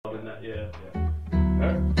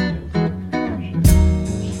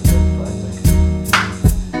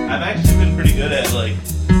I've actually been pretty good at like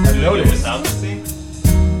doing it without the sink.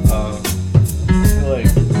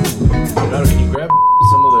 Can you grab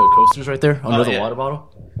some of the coasters right there under the water bottle?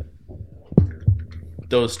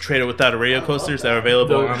 Those Trader Without a Radio coasters that are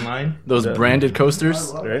available online. Those branded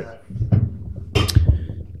coasters, right?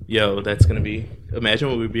 Yo, that's gonna be. Imagine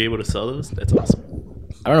what we'd be able to sell those. That's awesome.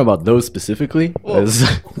 I don't know about those specifically. Well,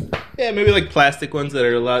 yeah, maybe like plastic ones that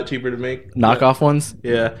are a lot cheaper to make. Knockoff ones.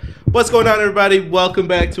 Yeah. What's going on, everybody? Welcome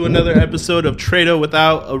back to another episode of Trader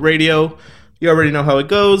Without a Radio. You already know how it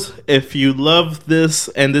goes. If you love this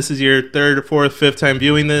and this is your third or fourth, fifth time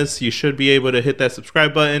viewing this, you should be able to hit that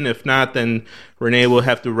subscribe button. If not, then Renee will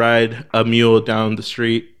have to ride a mule down the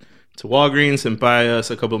street to Walgreens and buy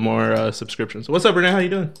us a couple more subscriptions. What's up, Renee? How you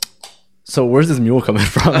doing? So where's this mule coming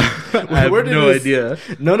from? I have no idea.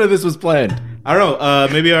 None of this was planned. I don't know.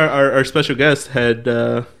 Maybe our special guest had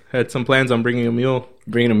some plans on bringing a mule.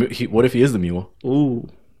 What if he is the mule? Ooh.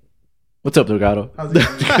 What's up, Delgado? How's it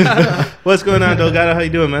going? What's going on, Delgado? How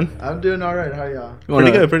you doing, man? I'm doing all right. How y'all?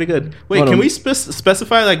 Pretty good. Wait, can we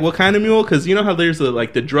specify like what kind of mule? Because you know how there's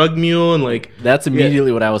the drug mule and like that's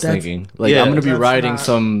immediately what I was thinking. Like I'm gonna be riding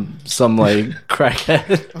some like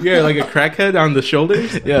crackhead. Yeah, like a crackhead on the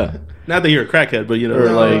shoulders. Yeah. Not that you're a crackhead, but you know,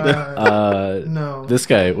 or no. This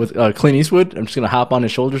guy with Clint Eastwood. I'm just gonna hop on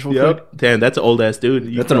his shoulders real quick. Damn, that's an old ass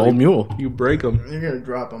dude. That's an old mule. You break him. You're gonna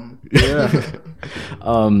drop him. Yeah.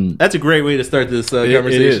 That's a great way to start this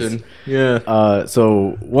conversation. It is. Yeah.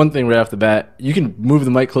 So one thing right off the bat, you can move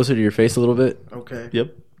the mic closer to your face a little bit. Okay.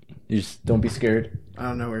 Yep. You just don't be scared. I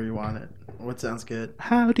don't know where you want it. What sounds good?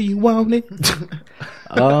 How do you want it?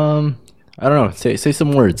 I don't know. Say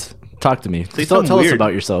some words. Talk to me. Tell us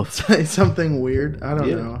about yourself. Say something weird. I don't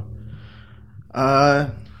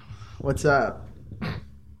know. What's up?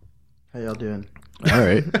 How y'all doing? All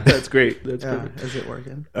right. That's great. That's great. Is it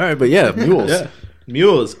working? All right, but yeah, mules. Yeah.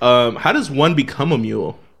 Mules. How does one become a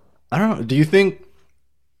mule? I don't know. Do you think?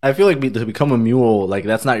 I feel like to become a mule, like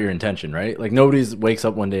that's not your intention, right? Like nobody wakes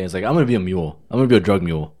up one day and is like, "I'm gonna be a mule. I'm gonna be a drug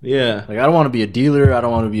mule." Yeah. Like I don't want to be a dealer. I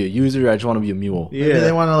don't want to be a user. I just want to be a mule. Yeah. Maybe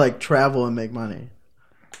they want to like travel and make money.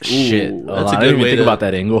 Shit, that's a I good didn't even way think about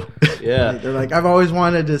that angle. Yeah. They're like, I've always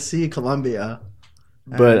wanted to see Colombia,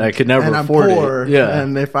 but I could never and afford I'm poor, it. Yeah,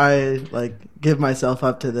 and if I like give myself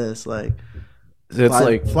up to this, like.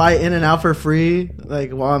 it's fly in and out for free.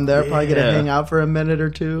 Like while I'm there, probably get to hang out for a minute or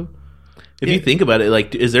two. If you think about it,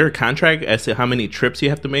 like, is there a contract as to how many trips you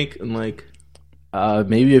have to make? And like,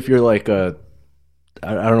 maybe if you're like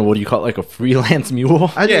I don't know, what do you call it, like a freelance mule?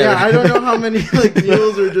 I don't know how many like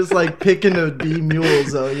mules are just like picking to be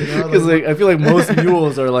mules though. You know, because like I feel like most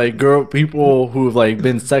mules are like people who've like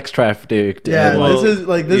been sex trafficked. Yeah, and,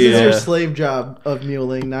 this is your slave job of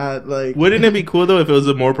muling, not like. Wouldn't it be cool though if it was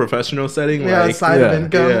a more professional setting? Yeah, like, side of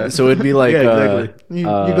income. Yeah. So it'd be like exactly. You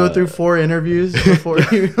go through 4 interviews before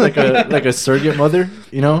you like a surrogate mother,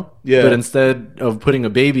 you know? Yeah. But instead of putting a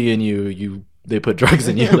baby in they put drugs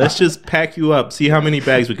in you. Let's just pack you up, see how many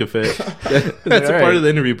bags we can fit. That's a part of the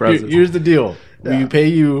interview process. Here's the deal. Yeah. We pay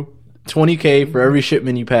you $20,000 for every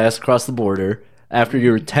shipment you pass across the border. After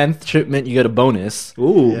your 10th shipment, you get a bonus.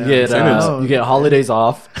 Ooh, Yeah. You get holidays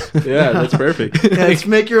off. yeah, that's perfect. Yeah, just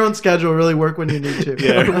make your own schedule. Really work when you need to.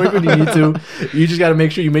 Yeah. Work when you need to. You just got to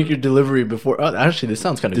make sure you make your delivery before. Oh, actually, this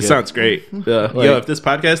sounds kind of good. This sounds great. Yo, if this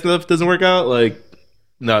podcast stuff doesn't work out, like,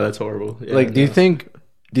 no, that's horrible. Yeah, like, do you think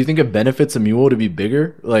it benefits a mule to be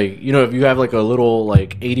bigger? Like, you know, if you have like a little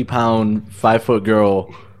like 80-pound 5-foot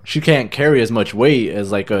girl, she can't carry as much weight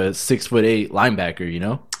as like a 6'8" linebacker. You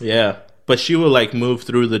know? Yeah, but she will like move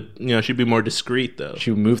through she'd be more discreet though.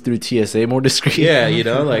 She would move through TSA more discreet. Yeah, you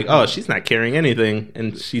know, like, oh, she's not carrying anything,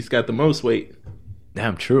 and she's got the most weight.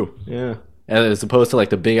 Damn true. Yeah. As opposed to like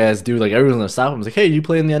the big ass dude, like everyone's gonna stop him. It's like, hey, you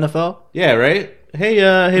play in the NFL? Yeah, right. Hey,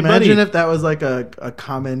 Imagine buddy. if that was like a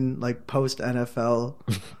common like post NFL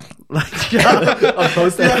like job. A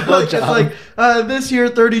post NFL job. It's like this year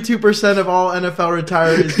 32% of all NFL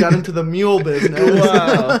retirees got into the mule business.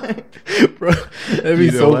 Wow. Bro, that'd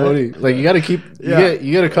be so funny. Like you gotta keep you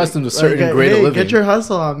get accustomed to certain grade of living. Get your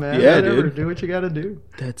hustle on, man. Yeah, Whatever. dude. Do what you gotta do.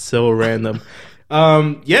 That's so random.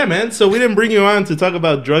 Yeah, man. So we didn't bring you on to talk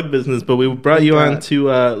about drug business, but we brought you on to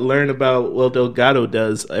learn about what Delgado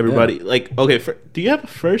does. Everybody, like, okay, do you have a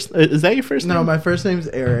first? Is that your first name? No, my first name's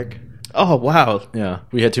Eric. Oh, wow. Yeah,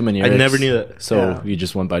 we had too many. I never knew that. So you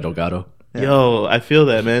just went by Delgado. Yeah. Yo, I feel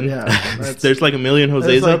that, man. Yeah, there's like a million Jose's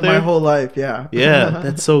That's like out there. my whole life. Yeah. Yeah,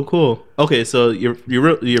 that's so cool. Okay, so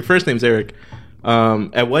your first name's Eric,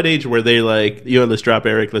 At what age were they like, let's drop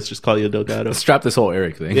Eric, let's just call you Delgado? Let's drop this whole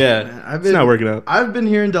Eric thing. Yeah, I've it's not working out. I've been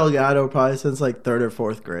hearing Delgado probably since like 3rd or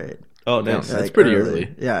 4th grade. Oh, nice. That's pretty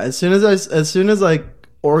early. Yeah, as soon as like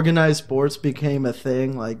organized sports became a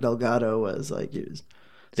thing, like Delgado was like used.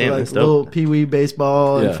 So Damn, like that's dope. little pee-wee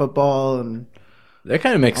baseball and Yeah. football and That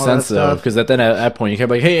kind of makes All that sense though, stuff. because then at that point you can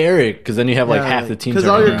be like, "Hey, Eric," because then you have like half the team. Because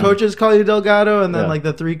turning all your around. coaches call you Delgado, and then Yeah. like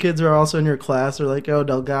the 3 kids are also in your class are like, "Oh,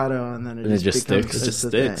 Delgado," and then it And it just just becomes sticks. It just a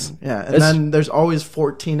sticks. thing. Yeah, and That's- then there's always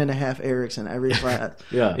 14 and a half Erics in every class.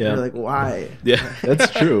 Yeah, Yeah. You're like, why? Yeah,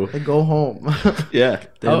 that's true. Like, go home. yeah.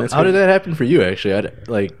 Damn, How did that happen for you? Actually,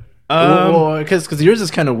 because yours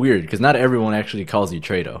is kind of weird because not everyone actually calls you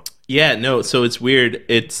Trado. Yeah, no. So it's weird.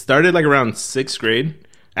 It started like around 6th grade.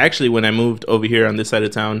 Actually, when I moved over here on this side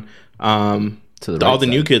of town, To the all right the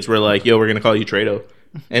new side. kids were like, "Yo, we're gonna call you Trado,"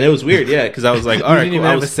 and it was weird. Yeah, because I was like, "All You right, didn't cool." even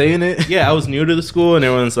I have a was, say in it. yeah, I was new to the school, and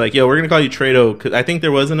everyone's like, "Yo, we're gonna call you Trado," because I think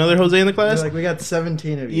there was another Jose in the They're class. like, we got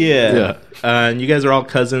 17 of you. Yeah. Yeah. And you guys are all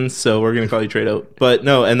cousins, so we're gonna call you Trado. But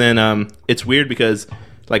no, and then it's weird because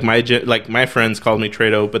like my friends called me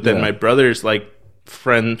Trado, but then Yeah. my brother's like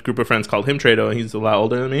group of friends called him Trado, and he's a lot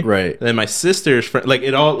older than me. Right. And then my sister's friend, like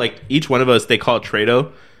it all, like each one of us, they call it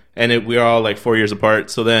Trado, and we were all like 4 years apart.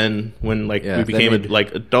 So then when like Yeah, we that became made-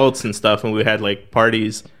 like adults and stuff, and we had like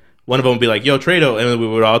parties, one of them would be like, "Yo, Trado," and then we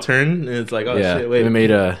would all turn, and it's like, "Oh yeah, shit, wait."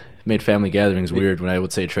 it made family gatherings weird when I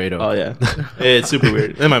would say Trado. Oh yeah, it's super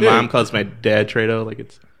weird. Then my mom calls my dad Trado, like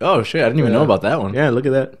it's. Oh shit, I didn't even know about that one. Yeah, look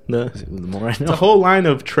at that. The more I know. The whole line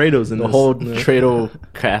of Trados in The this. whole Trado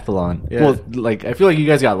cathalon. Yeah. Well, like I feel like you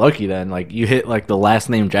guys got lucky then. Like you hit like the last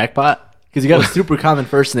name jackpot because you got a super common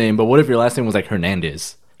first name. But what if your last name was like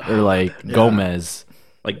Hernandez or like Gomez?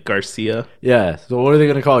 like Garcia. Yeah. So what are they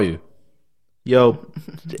gonna call you? Yo,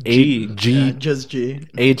 G. G Just G.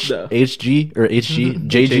 H No. H G or H G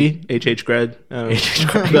J G. HH grad. HH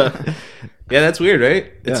grad. Yeah, that's weird, right?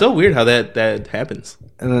 Yeah. It's so weird how that happens.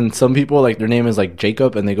 And then some people like their name is like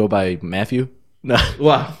Jacob and they go by Matthew. No,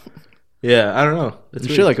 Wow. Yeah, I don't know. That's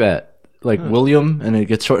shit weird. like that. Like William and it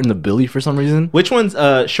gets shortened to Billy for some reason. Which one's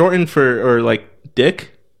shortened for or like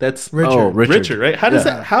Dick? That's Richard. Oh, Richard, right? How does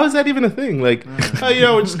Yeah. that? How is that even a thing? Like,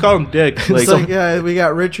 oh, we'll just call him Dick. Like, It's like, yeah, we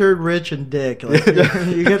got Richard, Rich, and Dick. Like,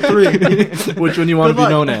 you get 3. Which one you want to Good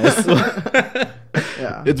be luck. known as?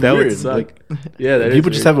 Yeah. It's that weird. would suck. Like, Yeah, that people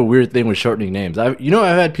is just weird. have a weird thing with shortening names. I've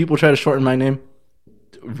had people try to shorten my name.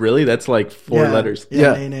 Really? That's like 4 letters.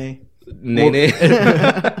 Yeah. Yeah. Nene. Nene.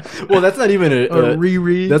 Well, that's not even Or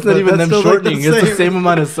Riri. That's not but even them still, like, shortening. It's the same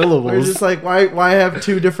amount of We're syllables. just like, why have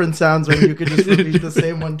 2 different sounds when you could just repeat the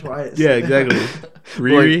same one twice? Yeah, exactly.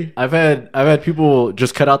 Riri. Like, I've had people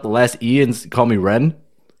just cut out the last e and call me Ren.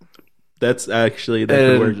 That's actually that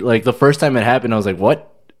could work. And like the first time it happened, I was like, "What?"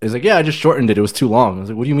 It's like, "Yeah, I just shortened it. It was too long." I was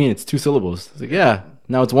like, "What do you mean? It's 2 syllables?" It's like, "Yeah,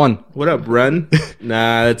 now it's 1." What up, Run?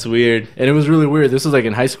 Nah, that's weird. And it was really weird. This was like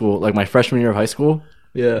in high school, like my freshman year of high school,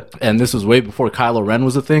 Yeah. and this was way before Kylo Ren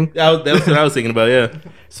was a thing. That's what I was thinking about, yeah.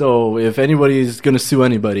 So if anybody's gonna sue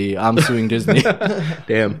anybody, I'm suing Disney.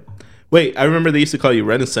 Damn. Wait, I remember they used to call you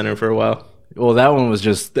Ren Center for a while. Well, that one was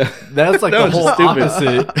just that's like That the was whole just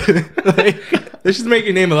stupid. opposite. Like, Let's just make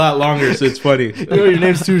your name a lot longer so it's funny. you know, your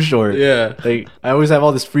name's too short. Yeah. Like I always have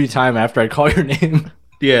all this free time after I call your name.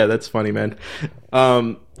 Yeah, that's funny, man.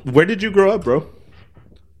 Where did you grow up, bro?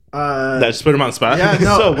 That just put him on the spot. Yeah,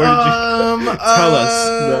 no. So where did you tell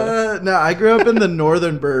us? No, I grew up in the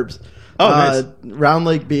northern burbs. Oh, nice. Round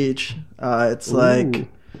Lake Beach. It's like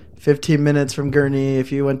 15 minutes from Gurnee.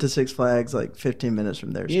 If you went to Six Flags, like 15 minutes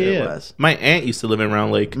from there, straight Yeah. west. My aunt used to live in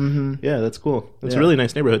Round Lake. Mm-hmm. Yeah, that's cool. That's a Yeah. really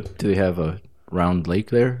nice neighborhood. Do they have a round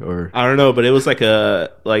lake there or? I don't know, but it was like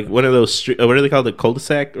one of those street. What are they called? The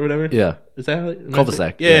cul-de-sac or whatever. Yeah. Is that how it,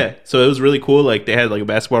 Cul-de-sac, Yeah. yeah. So it was really cool. Like they had like a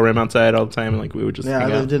basketball rim outside all the time, and like we would just Yeah, I hang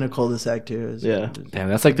lived out. in a cul-de-sac too. It was- Yeah. Damn,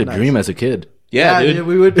 that's like the Nice. dream as a kid. Yeah, dude.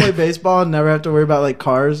 we would play baseball and never have to worry about like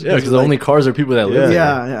cars. Yeah, because the like, only cars are people that live there.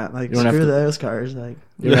 yeah, like You don't have screw to- those cars. Like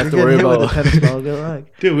You don't have to you're worry getting hit with about- a tennis ball. Good luck.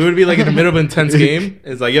 Dude, we would be like in the middle of an intense game.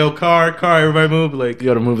 It's like, yo, car, everybody move. Like, You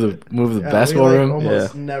got to move the Yeah, basketball we, like, room.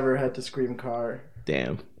 Almost never had to scream car.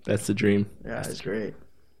 damn, that's the dream. Yeah, it's great.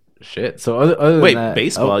 Shit. So other than Wait, that,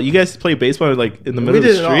 baseball? oh, You guys play baseball like in the middle We of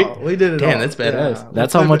did the it street? all. We did it Damn, all. that's badass. Yeah.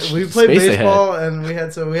 That's We how played- much we played space they had. baseball, and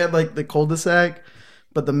we had like the cul-de-sac,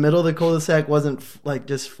 but the middle of the cul-de-sac wasn't like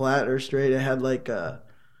just flat or straight. It had like a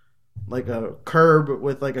curb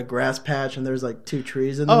with like a grass patch, and there's like 2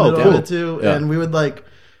 trees in the Oh, middle cool. of it too. Yeah. And we would like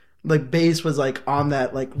base was like on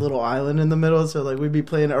that like little island in the middle, so like we'd be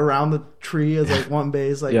playing around the tree as like one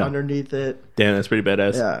base, like Yeah. underneath it. Damn, that's pretty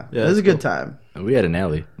badass. Yeah, it was that's a good cool. time. We had an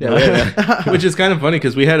alley. Yeah, which is kind of funny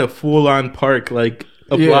because we had a full-on park like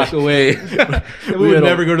a Yeah. block away. we would had a-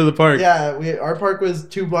 never go to the park. Yeah, our park was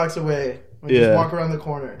 2 blocks away. We Yeah. just walk around the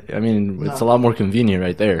corner. I mean, it's a No. lot more convenient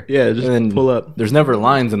right there. Yeah, just And then pull up. There's never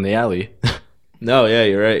lines in the alley. No, yeah,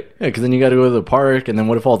 you're right. Yeah, because then you got to go to the park, and then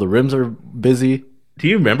what if all the rims are busy? Do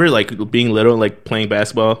you remember like being little, like playing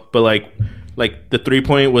basketball, but like the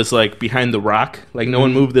 3-point was like behind the rock, like no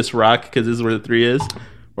one moved this rock because this is where the 3 is,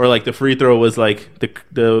 or like the free throw was like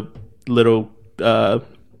the little Well,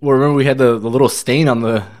 remember we had the little stain on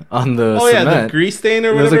the oh yeah, cement. the grease stain or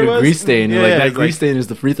It was whatever like it a was. grease stain. Yeah, Like yeah, that it's grease stain is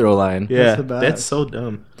the free throw line. Yeah, the best. that's so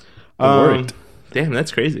dumb. It worked. Damn,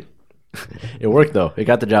 that's crazy. It worked though. It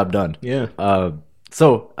got the job done. Yeah.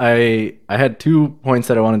 So I had 2 points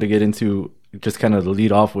that I wanted to get into, just kind of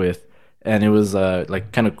lead off with, and it was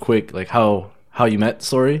like kind of quick, like how you met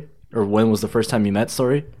Sorry, or when was the first time you met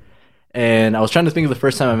Sorry. And I was trying to think of the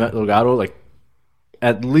first time I met Delgado, like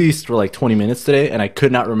at least for like 20 minutes today, and I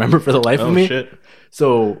could not remember for the life Oh of me. shit.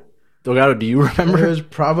 So Delgado, do you It remember? was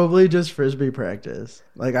probably just frisbee practice.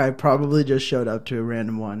 Like I probably just showed up to a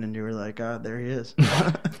random one, and you were like, "Ah, there he is."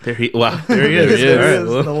 There he is. he is. All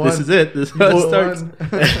right, The well, one. this is it. This is how it The starts.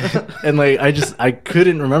 one. And like I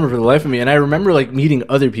couldn't remember for the life of me. And I remember like meeting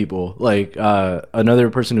other people, like another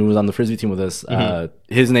person who was on the frisbee team with us.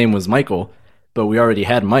 His name was Michael, but we already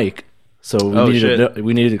had Mike, so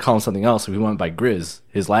we needed to call him something else. So we went by Grizz,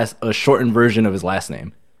 a shortened version of his last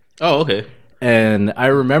name. Oh, okay. And I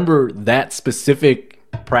remember that specific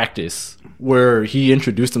practice where he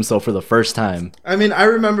introduced himself for the first time. I mean, I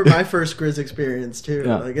remember my first Grizz experience too.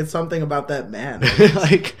 Yeah. Like it's something about that man.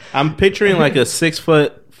 Like I'm picturing like a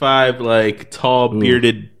 6'5", like tall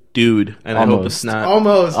bearded dude, and I hope Almost. it's not.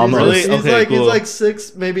 Almost. Almost. He's Okay, like cool. he's like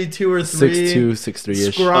 6, maybe 2 or 3. 6'2", 6'3"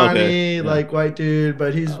 ish. Scrawny, Okay. like white dude,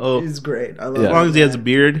 but Oh. he's great. I love Yeah. As long as he has a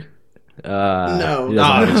beard. No. he doesn't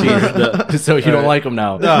Oh, have a geez. so you don't like him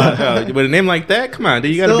now. No, with a name like that, come on,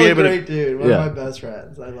 dude, you got to Still be a able great to. dude. One Yeah. of my best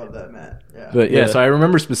friends. I love that man. Yeah. But yeah, Yeah. so I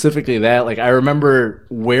remember specifically that. Like, I remember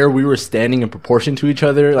where we were standing in proportion to each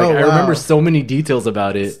other. Like, Oh, I wow. remember so many details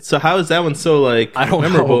about it. So how is that one so like I don't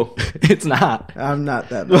memorable? know. It's not. I'm not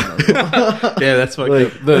that memorable. Yeah, that's fucked Like,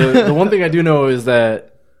 up. the one thing I do know is that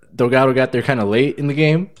Delgado got there kind of late in the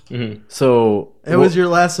game. Mhm. So It was your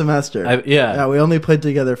last semester. yeah. Yeah, we only played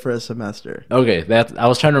together for a semester. Okay, that I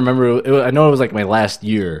was trying to remember. I know it was like my last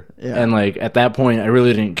year, Yeah. and like at that point, I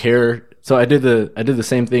really didn't care. So I did the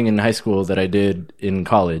same thing in high school that I did in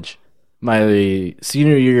college. My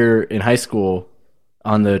senior year in high school,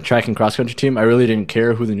 on the track and cross country team, I really didn't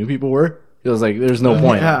care who the new people were. It was like, there's no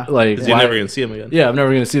point. Yeah. Like, 'Cause you're why- never gonna see him again. yeah, I'm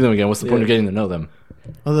never gonna see them again. What's the point Yeah. of getting to know them?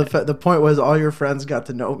 Well, the point was all your friends got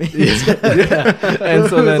to know me. Yeah, and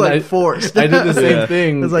so it was then like I forced. I did the same Yeah.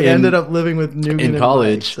 thing. It was like I ended up living with Nugent in and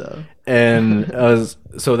college. Mike, so and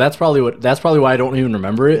so that's probably why I don't even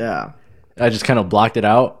remember it. yeah. I just kind of blocked it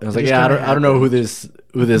out. I was like, Just yeah, I kinda don't know who this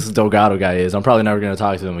Delgado guy is. I'm probably never going to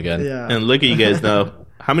talk to him again. Yeah. And look at you guys now.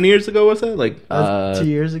 How many years ago was that? Like, That was 2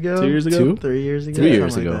 years ago. 2 years ago? two? 3 years ago. 3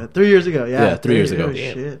 years something like ago. that. 3 years ago. Yeah. Yeah, 3 years ago. Oh,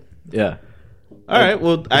 Damn. shit. Yeah. all right.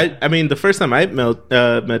 Well, I mean, the first time I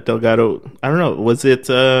met Delgado, I don't know. Was it?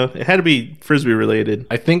 It had to be frisbee related.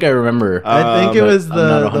 I think I remember. I think it but was I'm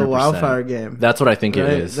not the 100%. wildfire game. That's what I think right?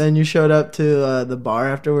 it is. Then you showed up to the bar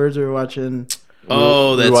afterwards. We were watching.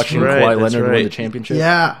 Oh, we that's were watching right. Kawhi That's Leonard win right. the championship.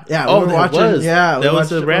 Yeah, yeah. Oh, we were that watching. was. Yeah, we That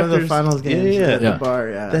was watched the one of the Raptors. finals games Yeah. at Yeah. the bar.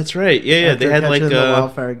 Yeah, That's right. Yeah, yeah. After They had like catching the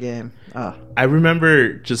wildfire game. Oh. I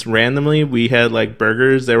remember just randomly we had like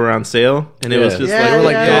burgers that were on sale, and it was Yeah. just Yeah, like, they were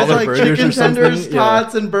like yeah, it was dollar like burgers chicken or something. tenders, Yeah.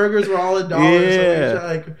 tots, and burgers were all $1. Yeah. So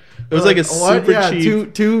like, It was like a super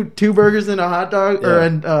cheap- two burgers and a hot dog, or Yeah.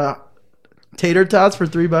 and tater tots for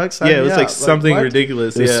 $3. Sign yeah, it me was up. like something what?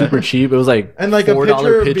 ridiculous. It was Yeah, super cheap. It was like And like a $4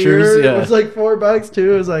 pitcher of pitchers. beer, Yeah. it was like $4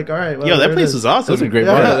 too. It was like, all right, well, yo, that there it place is. was awesome. That was a great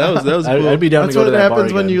bar. Yeah, that was cool. I'd be down That's to go what to that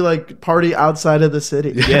happens bar when again. you like party outside of the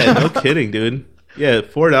city. Yeah, no kidding, dude. Yeah,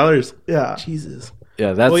 $4. yeah, Jesus.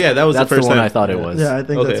 Yeah, that's Oh, yeah, that was the that's first one time. I thought it was. yeah. I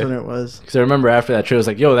think that's Okay. when it was. Because I remember after that trip, I was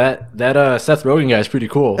like, "Yo, that Seth Rogen guy is pretty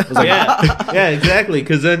cool." I was like, Yeah, yeah, exactly.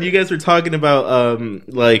 Because then you guys were talking about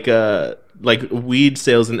like weed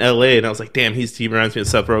sales in LA, and I was like, damn, he reminds me of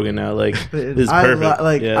Seth Rogen now. Like, this is perfect.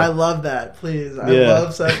 I Yeah. love that. Please, I Yeah.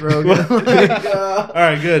 love Seth Rogen. Like, All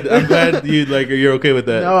right, good. I'm glad you're okay with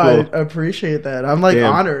that. no, Cool. I appreciate that. I'm like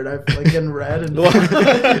Damn. honored. I'm like getting red and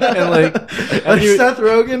and like, like Seth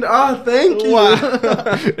Rogen. Oh, thank you.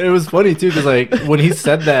 Wow. it was funny too because like when he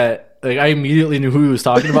said that, like I immediately knew who he was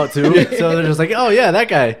talking about too. So they're just like, "Oh yeah, that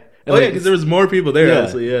guy." And, Oh yeah, like, because there was more people there. Yeah.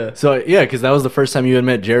 Honestly, yeah. So yeah, because that was the first time you had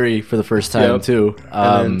met Jerry for the first time Yep. too.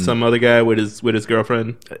 And then some other guy with his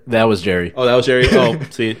girlfriend. That was Jerry. Oh, that was Jerry. Oh,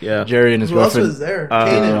 see, yeah. Jerry and his Who else girlfriend. was there? Uh,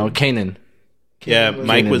 Kanan. Kanan. Yeah, Keenan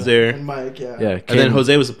Mike was there. And Mike, yeah. Yeah, And then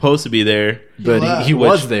Jose was supposed to be there. but left. he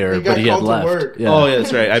was Which- there, he got but he had called to left. work. Yeah. Oh, yeah,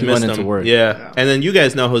 that's right. I He missed went into him. work. Yeah. Yeah. And then you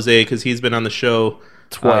guys know Jose because he's been on the show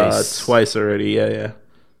twice already. Yeah, yeah.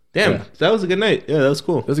 Damn, Yeah. that was a good night. Yeah, that was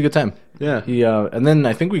cool. It was a good time. Yeah. He and then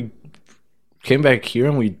I think we came back here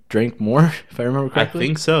and we drank more, if I remember I correctly.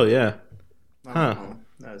 think so, yeah. Huh. Oh,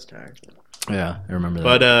 that was tired. Yeah, I remember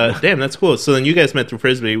that. But damn, that's cool. So then you guys met through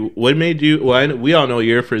frisbee. What made you? Well, we all know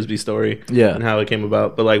your frisbee story, Yeah. and how it came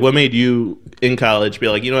about. But like, what made you in college be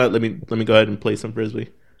like, you know what? Let me go ahead and play some frisbee.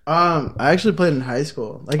 I actually played in high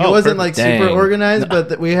school. Like it Oh, wasn't perfect. like super Dang. organized,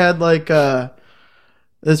 but we had like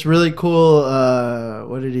this really cool.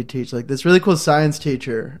 What did he teach? Like this really cool science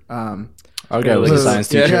teacher. Our guy was a So-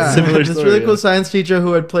 science yeah. teacher. Yeah, Similar this story, really yeah. cool science teacher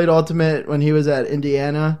who had played Ultimate when he was at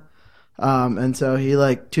Indiana. And so he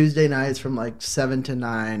like Tuesday nights from like 7 to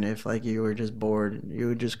 9, if like you were just bored, you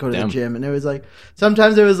would just go to Damn. the gym. And it was like,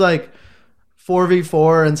 sometimes it was like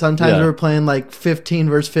 4v4 and sometimes Yeah. we were playing like 15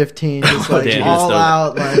 versus 15, just like damn. all Just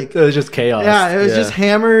out like, It was just chaos. yeah, it was Yeah. just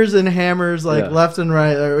hammers and hammers like Yeah. left and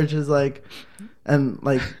right, which is like, and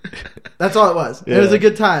like, that's all it was. It was Yeah. a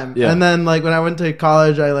good time. Yeah. And then like when I went to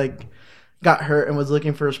college, I like got hurt and was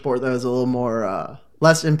looking for a sport that was a little more,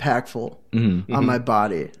 less impactful Mhm. on my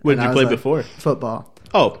body. What And did I you was play like, before? Football.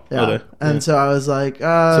 Oh, Yeah. okay. And so I was like,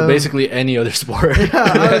 So basically any other sport.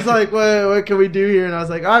 I was like, what can we do here? And I was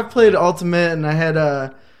like, I've played Ultimate, and I had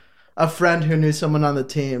a friend who knew someone on the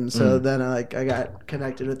team. So then I got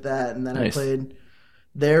connected with that, and then Nice. I played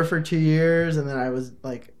there for 2 years, and then I was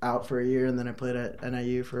like out for a year, and then I played at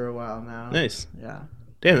NIU for a while now. Nice. Yeah.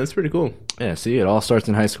 Damn, that's pretty cool. Yeah, see, it all starts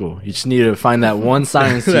in high school. You just need to find that one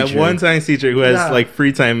science teacher. That one science teacher who has Yeah. like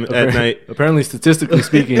free time at night. Apparently, statistically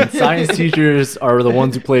speaking, science teachers are the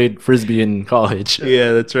ones who played frisbee in college.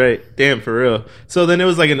 Yeah, that's right. Damn, for real. So then it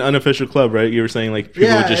was like an unofficial club, right? You were saying like people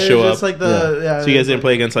Yeah, would just it show was up. just like the So you guys didn't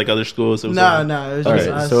play against like other schools? It was No, like- no, it was All just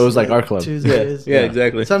right, us, so it was like our club. Tuesdays. Yeah,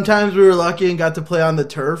 exactly. Sometimes we were lucky and got to play on the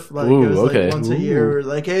turf. Like Ooh, it was okay. like once a Ooh. year. We were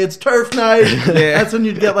like, hey, it's turf night. Yeah. That's when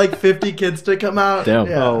you'd get like 50 kids to come out. Damn.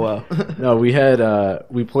 Yeah. Oh wow. No, we had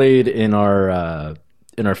we played in our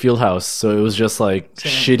field house, so it was just like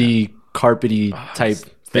shitty carpety type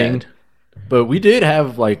thing. bad. But we did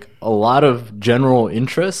have like a lot of general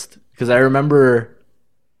interest because I remember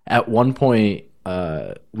at one point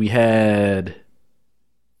we had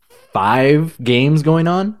 5 games going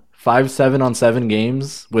on, 5 7-on-7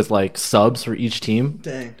 games with like subs for each team,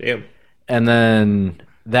 Dang. Damn. and then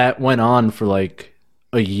that went on for like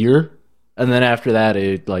a year. And then after that,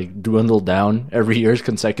 it like dwindled down every year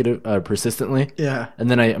consecutive, persistently. Yeah. And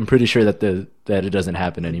then I'm pretty sure that that it doesn't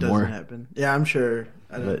happen It anymore. doesn't happen. Yeah, I'm sure.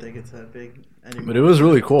 I don't But- think it's that big anymore. But it was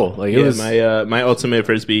really cool. Like it Yeah, was. my ultimate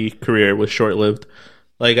frisbee career was short lived.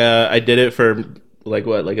 Like I did it for like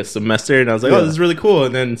a semester, and I was like, Yeah. oh, this is really cool.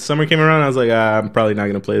 And then summer came around, I was like, I'm probably not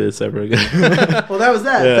gonna play this ever again. Well, that was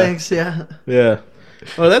that. Yeah. Thanks. Yeah. Yeah.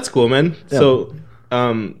 Oh, that's cool, man. Yeah. So,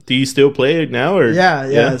 do you still play it now, or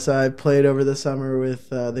Yeah. So I played over the summer with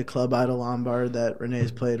the club out of Lombard that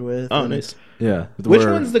Renee's played with. Oh, and- nice. Yeah. Which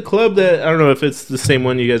We're- one's the club that I don't know if it's the same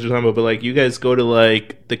one you guys are talking about, but like you guys go to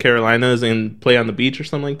like the Carolinas and play on the beach or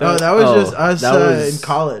something like Oh, that? that was Oh, just us that was- in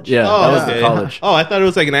college. Yeah, Oh, that was okay. the college. Oh, I thought it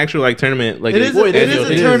was like an actual like tournament. Like It is. an It annual is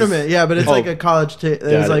a thing. tournament. Yeah, but it's Oh. like a college. It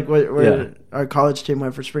Got was it. like where Yeah. our college team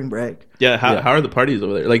went for spring break. Yeah. How Yeah. how are the parties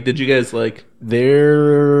over there? Like, did you guys like?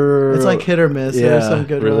 They're. It's like hit or miss. There's Yeah, some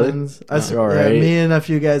good really? ones. All right. Me and a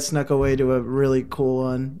few guys snuck away to a really cool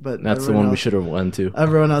one, but That's the everyone one we else- should have went to.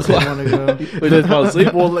 Everyone else didn't want to go. We did fall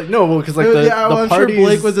asleep. Well, like no, because like the, yeah, well, the I'm parties, sure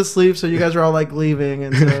Blake was asleep, so you guys were all like leaving,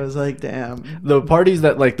 and so it was like, damn. the parties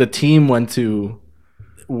that like the team went to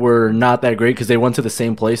were not that great because they went to the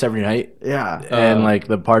same place every night, Yeah. and like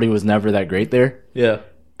the party was never that great there. Yeah.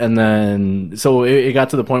 And then so it got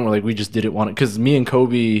to the point where like we just didn't want it because me and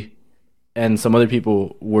Kobe and some other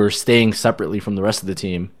people were staying separately from the rest of the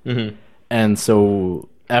team, Mm-hmm. and so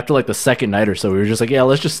after like the second night or so, we were just like, yeah,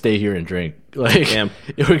 let's just stay here and drink. Like, Damn.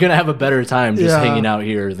 we're gonna have a better time just Yeah. hanging out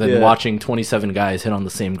here than Yeah. watching 27 guys hit on the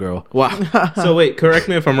same girl. Wow. So wait, correct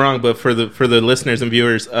me if I'm wrong, but for the listeners and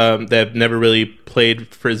viewers that have never really played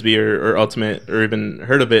frisbee or ultimate or even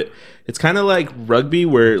heard of it, it's kind of like rugby,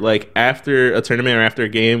 where like after a tournament or after a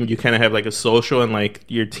game, you kind of have like a social and like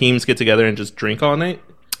your teams get together and just drink all night.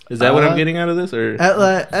 Is that what I'm getting out of this? Or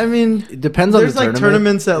I mean, It depends on there's the like tournament.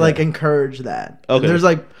 tournaments that like encourage that. Okay. And there's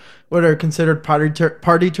like what are considered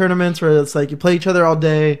party tournaments where it's like you play each other all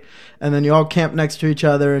day, and then you all camp next to each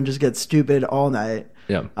other and just get stupid all night.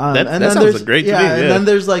 Yeah. That And sounds then there's- great to me, And yeah. then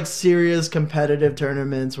there's like serious competitive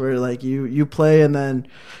tournaments where like you play, and then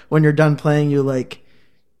when you're done playing, you like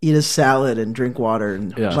eat a salad and drink water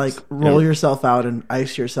and Yeah. like roll yourself out and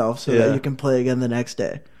ice yourself so that you can play again the next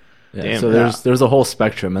day. Yeah, Damn. so there's a whole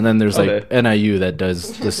spectrum, and then there's like NIU that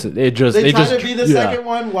does this. They They try just to be the second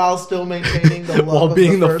one while still maintaining the love While of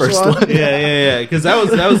being the first one. Yeah. Because that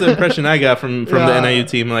was the impression I got from the NIU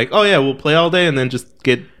team. Like, oh yeah, we'll play all day and then just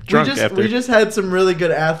get drunk after. We just had some really good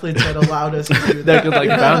athletes that allowed us to do that. that could like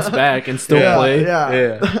bounce back and still Yeah. play.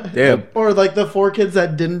 Yeah. Damn. Or like the 4 kids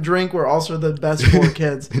that didn't drink were also the best 4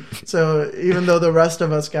 kids. So even though the rest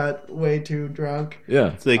of us got way too drunk,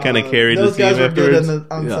 Yeah. So they kind of carried the those team guys were good afterwards.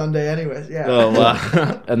 on Yeah. Sunday, anyways. Yeah. Oh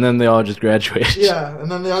wow. And then they all just graduated. Yeah,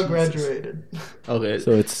 and then they all graduated. Okay.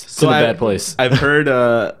 So it's in a bad place.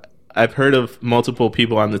 I've heard of multiple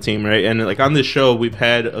people on the team, right? And like on this show, we've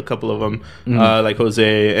had a couple of them, like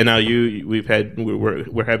Jose, and now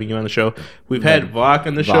we're having you on the show. We've had Vok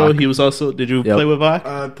on the show. Vok. He was also. Did you play with Vok?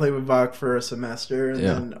 I played with Vok for a semester, and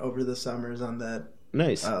Yeah. then over the summers on that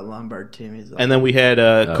Nice. Lombard team. He's And then we had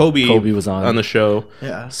Kobe. Kobe was on the show.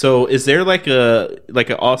 yeah. So is there like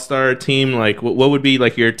an all-star team? Like what would be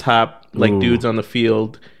like your top like Ooh. dudes on the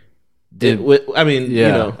field? Did- I mean, Yeah,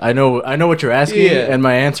 you know. I know what you're asking, Yeah. and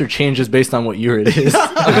my answer changes based on what year it is.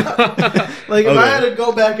 Like if I had to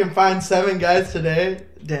go back and find 7 guys today,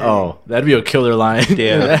 dang. Oh, that'd be a killer line.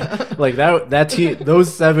 Yeah. like that team,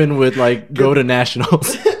 those 7 would like go to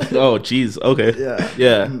nationals. Oh, geez. Okay.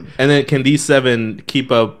 Yeah. And then can these 7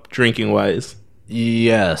 keep up drinking wise?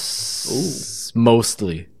 Yes,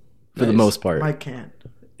 mostly for the Nice. most part. Mike can't.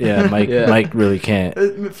 Yeah, Mike. Yeah. Mike really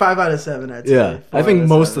can't. 5 out of 7, I'd say. Yeah, 4 I think out of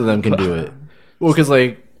most 7. of them can do it. Well, because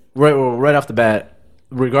like right off the bat,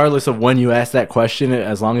 regardless of when you ask that question,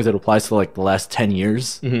 as long as it applies to like the last 10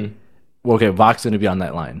 years, well, okay, Vok's going to be on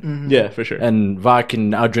that line, Yeah, for sure. and Vok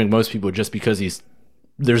can outdrink most people just because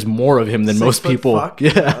there's more of him than 6 most foot people. fuck.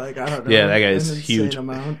 Yeah, Like, I don't know. Yeah, that guy is An insane huge.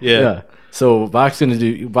 amount. yeah. So Vok's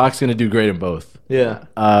gonna do great in both. Yeah.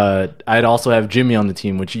 I'd also have Jimmy on the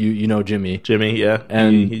team, which you know Jimmy. Jimmy, yeah.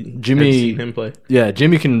 And Jimmy- I've seen him play. Yeah,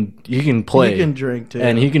 Jimmy can play. He can drink too.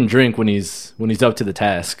 and he can drink when he's up to the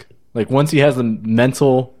task. Like once he has the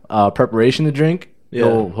mental preparation to drink,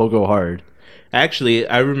 he'll go hard. Actually,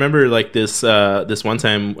 I remember like this one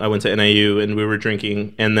time I went to NIU and we were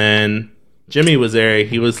drinking, and then Jimmy was there.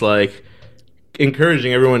 He was like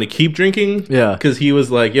encouraging everyone to keep drinking. Yeah. Because he was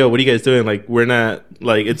like, "Yo, what are you guys doing? Like, we're not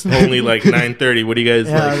like it's only like 9:30. What do you guys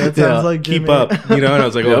yeah, like that sounds yeah, like keep Jimmy. up?" You know? And I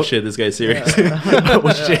was like, "Oh Yep. shit, this guy's serious."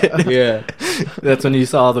 Oh shit! Yeah. That's when you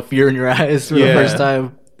saw the fear in your eyes for the Yeah. first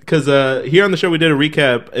time. Because here on the show we did a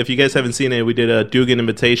recap. If you guys haven't seen it, we did a Dugan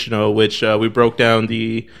Invitational, which we broke down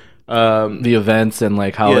the The events and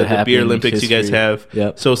like how it the happened. beer Olympics you guys history. have.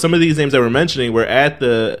 Yep. So some of these names that we're mentioning were at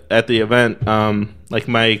the event, like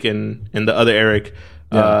Mike and the other Eric.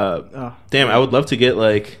 Oh. Damn, I would love to get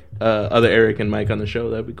like other Eric and Mike on the show.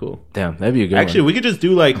 That'd be cool. Damn, that'd be a good Actually, one. we could just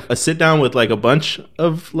do like a sit down with like a bunch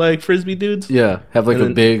of like frisbee dudes. Yeah, have like And a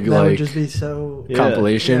then big That would like just be so. Yeah.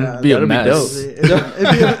 compilation. Yeah, be a that'd be mess.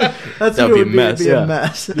 dope. That's That'd what be it a would mess. be. Be Yeah. a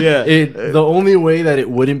mess. Yeah. The only way that it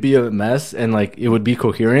wouldn't be a mess and like it would be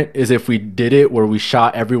coherent is if we did it where we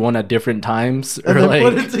shot everyone at different times or And then like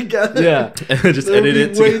put it together. yeah, Just There would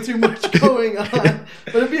edit be it. way too much going on,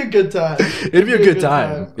 but it'd be a good time. it'd be a good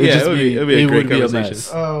time. Yeah, just it would be a it great would be a conversation.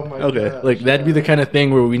 mess. Oh my Okay. god! Like that'd be the kind of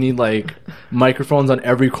thing where we need like microphones on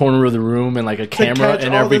every corner of the room and like a camera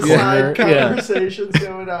in every corner. Yeah. Conversations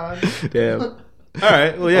going on. Damn. All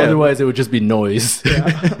right. Well, yeah. Otherwise, it would just be noise.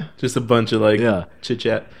 Just a bunch of like Yeah. chit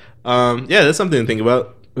chat. Yeah, that's something to think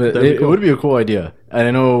about. But That'd be it cool. would be a cool idea. And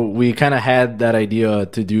I know we kind of had that idea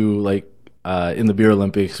to do like in the Beer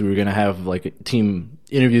Olympics. We were gonna have like team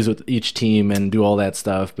interviews with each team and do all that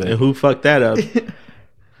stuff. But And who fucked that up?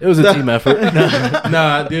 it was a team effort.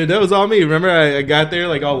 Nah, dude, that was all me. Remember, I got there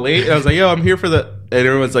like all late. And I was like, "Yo, I'm here for the," and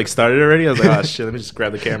everyone's like started already. I was like, "Oh shit, let me just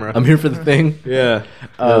grab the camera." I'm here for the thing. Yeah,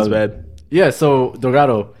 that was Um, bad. Yeah, so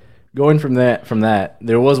Delgado, going from that,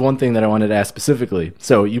 there was one thing that I wanted to ask specifically.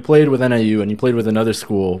 So you played with NIU and you played with another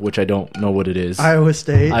school, which I don't know what it is. Iowa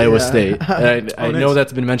State. Iowa yeah. State. And I Oh, know nice.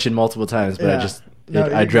 that's been mentioned multiple times, but Yeah. No,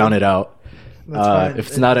 I you're drown good. it out. That's fine. If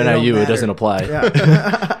it's not It don't NIU, it matter. doesn't apply.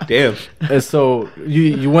 Yeah. Damn. And so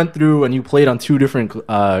you went through and you played on 2 different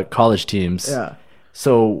college teams. yeah.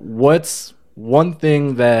 So what's one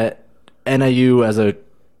thing that NIU as a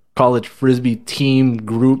college frisbee team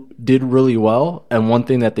group did really well, and one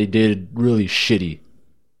thing that they did really shitty,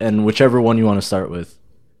 and whichever one you want to start with.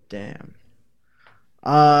 Damn.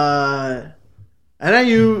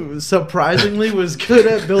 NIU surprisingly was good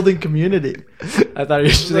at building community. I thought you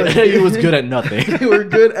should say NIU was good at nothing. They were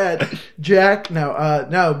good at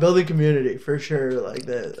no building community for sure. Like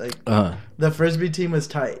the Uh-huh. the frisbee team was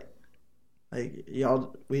tight. Like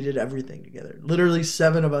y'all, we did everything together. Literally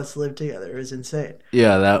 7 of us lived together. It was insane.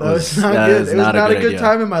 Yeah, That was not good. It was not a good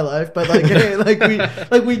time in my life, but like, hey,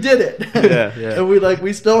 we did it. Yeah. And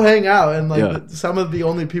we still hang out, and like some of the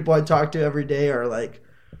only people I talk to every day are like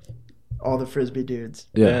all the Frisbee dudes.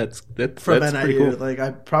 Yeah, that's From pretty NIU. cool. Like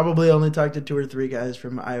I probably only talked to 2 or 3 guys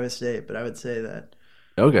from Iowa State, but I would say that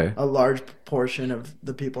okay. a large portion of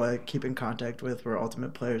the people I keep in contact with were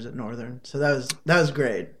ultimate players at Northern. So that was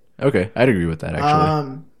great. Okay, I'd agree with that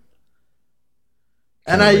actually.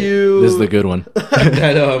 NIU. This is the good one.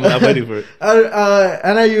 I know, I'm waiting for it.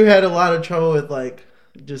 NIU had a lot of trouble with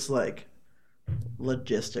just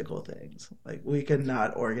logistical things. Like we could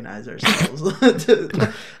not organize ourselves. What do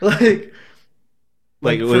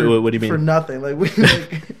you mean? For nothing. Like we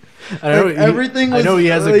I know everything. I know he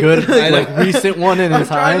has a good recent one in his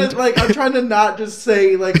hand. I'm trying to not just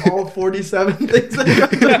say all 47 things that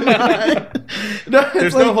come to mind. No,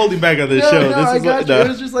 There's no holding back on this show. No, This I is got you. It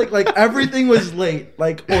was just like everything was late,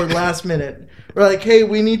 or last minute. We're like, hey,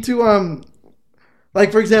 we need to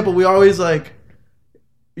for example, we always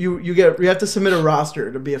you have to submit a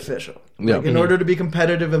roster to be official. Yeah. In order to be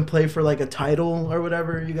competitive and play for a title or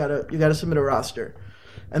whatever, you gotta submit a roster.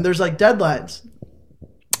 And there's deadlines.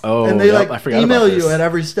 Oh, And they I forgot email about you this. at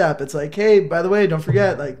every step. It's like, hey, by the way, don't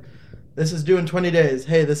forget, this is due in 20 days.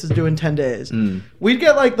 Hey, this is due in 10 days. We'd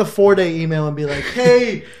get the 4-day email and be like,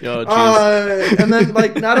 hey, Oh, jeez. and then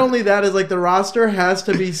not only that is the roster has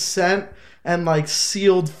to be sent and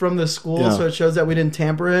sealed from the school, so it shows that we didn't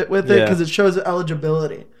tamper it with it Yeah. because it shows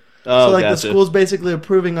eligibility. Oh, So the gotcha. school's basically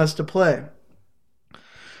approving us to play.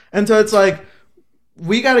 And so it's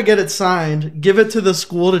we got to get it signed, give it to the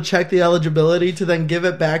school to check the eligibility, to then give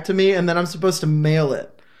it back to me, and then I'm supposed to mail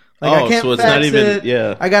it. I can't so it's fax not even it.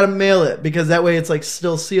 yeah. I got to mail it because that way it's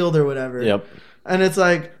still sealed or whatever. Yep. And it's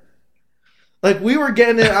we were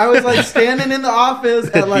getting it. I was standing in the office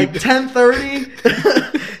at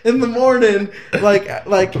 10:30 in the morning,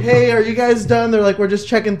 hey, are you guys done? They're like, we're just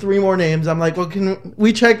checking 3 more names. I'm like, well, can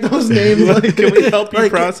we check those names? Can we help you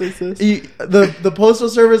process this? The postal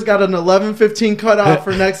service got an 11:15 cutoff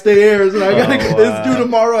for next day airs, and I gotta get this due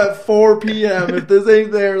tomorrow at 4 p.m. If this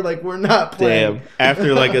ain't there, we're not playing. Damn.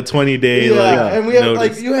 After a 20-day And we have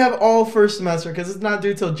notice. you have all first semester because it's not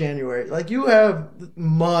due till January. You have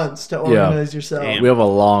months to organize yourself. Damn. We have a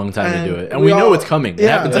long time to do it, and we know it's coming. It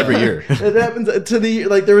happens every year. It happens to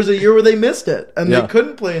the there was a year where they missed it and they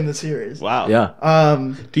couldn't play in the series. Wow.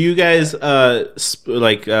 Yeah. Do you guys have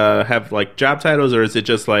job titles, or is it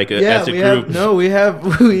just as a group? We have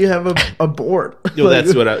a board. No,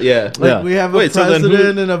 that's what I. Yeah. We have a Wait, so then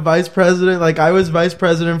president and a vice president. I was vice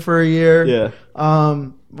president for a year. Yeah.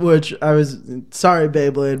 Which I was sorry,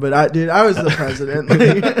 Beyblade, but I was the president.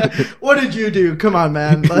 What did you do? Come on,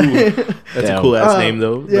 man. That's a cool ass name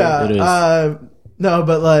though. Yeah. It is. No,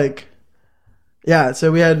 but yeah.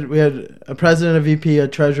 So we had a president, a VP, a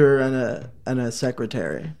treasurer, and a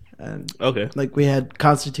secretary, and Okay. we had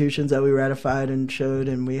constitutions that we ratified and showed,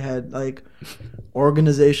 and we had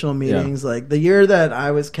organizational meetings. The year that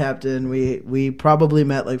I was captain, we probably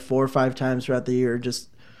met 4 or 5 times throughout the year. Just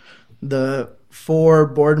the 4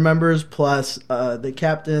 board members plus the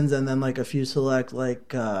captains, and then a few select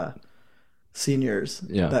seniors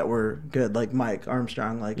that were good, like Mike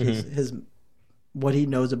Armstrong. His what he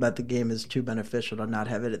knows about the game is too beneficial to not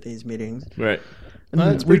have it at these meetings. Right.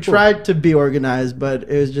 And we tried to be organized, but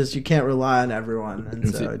it was just you can't rely on everyone,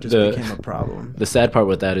 and so it just became a problem. The sad part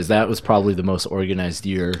with that is that was probably the most organized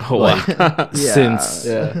year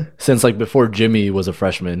since before Jimmy was a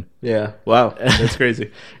freshman. Yeah. Wow. That's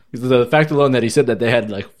crazy. The fact alone that he said that they had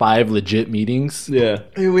 5 legit meetings. Yeah.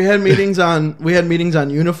 We had meetings on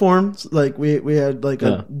uniforms. We had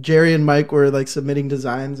Jerry and Mike were submitting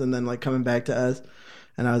designs and then coming back to us,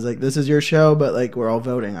 and I was like, "This is your show, but we're all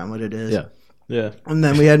voting on what it is." Yeah. Yeah. And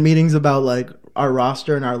then we had meetings about our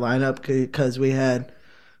roster and our lineup because we had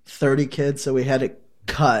 30 kids, so we had to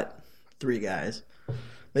cut 3 guys.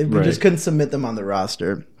 We just couldn't submit them on the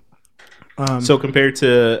roster. So compared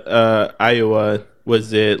to Iowa,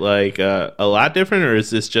 was it a lot different, or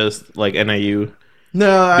is this just NIU?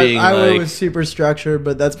 No, Iowa being was super structured,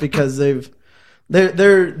 but that's because they've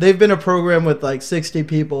been a program with 60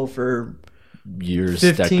 people for Years,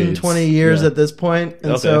 15, decades. 20 years Yeah. at this point.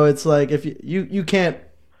 And so it's if you can't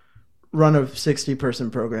run a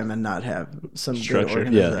 60-person program and not have some Structure. good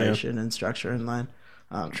organization and structure in line.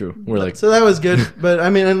 True. We're so that was good, but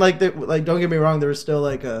I mean, and don't get me wrong, there was still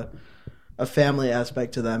a family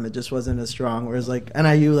aspect to them. It just wasn't as strong. Whereas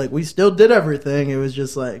NIU, we still did everything. It was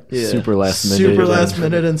just super last minute. super last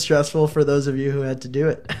minute and stressful for those of you who had to do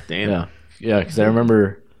it. Damn. Yeah, because I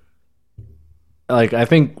remember like I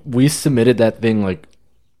think we submitted that thing like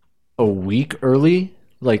a week early,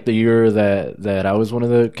 like the year that I was one of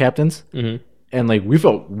the captains. Mm-hmm. And like we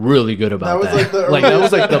felt really good about that. That was like the like that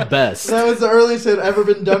was like the best. That was the earliest it had ever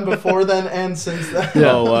been done before then and since then.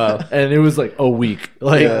 Yeah. Oh wow. And it was like a week.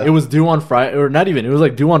 Like Yeah. it was due on Friday, or not even. It was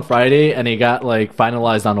like due on Friday, and it got like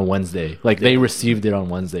finalized on a Wednesday. Like they received it on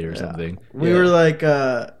Wednesday or something. We were like,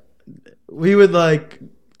 we would like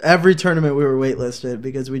every tournament we were waitlisted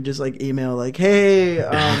because we just like email like, hey,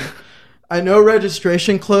 I know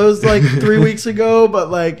registration closed like 3 weeks ago, but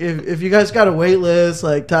like if you guys got a wait list,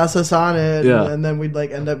 like toss us on it, Yeah. and then we'd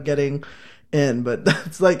like end up getting in. But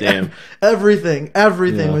that's like Damn. everything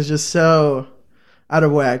Yeah. was just so out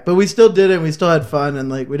of whack. But we still did it. We still had fun, and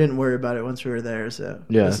like we didn't worry about it once we were there. So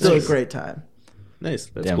Yeah, it was still nice. a great time. Nice.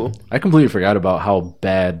 That's Damn. cool. I completely forgot about how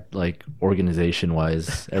bad like organization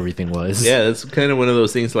wise everything was. Yeah, it's kind of one of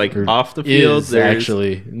those things like Or off the field. is There's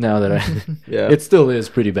actually now that I yeah. it still is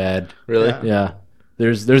pretty bad. really. Yeah. Yeah.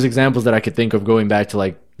 There's examples that I could think of going back to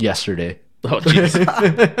like yesterday. Oh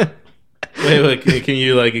jeez. wait. Can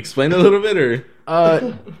you like explain a little bit or?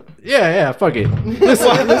 Yeah, fuck it.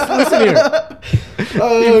 Listen here.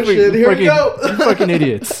 Oh shit! Here we fucking, go. you fucking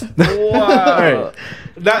idiots. Wow. Alright.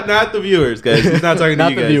 Not the viewers, guys. He's not talking to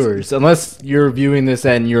Not you the guys. viewers, unless you're viewing this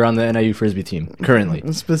and you're on the NIU Frisbee team currently.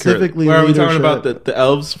 Specifically, Where are we talking leadership. about the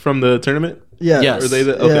elves from the tournament? Yeah. Yes. Are they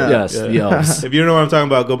the okay? Yeah. Yes, the elves. If you don't know what I'm talking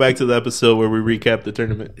about, go back to the episode where we recap the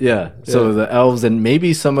tournament. Yeah. So Yeah. the elves and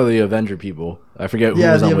maybe some of the Avenger people. I forget who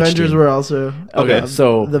Yeah, was the on which Avengers team. were also Okay,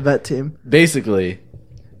 so the vet team. basically,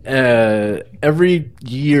 every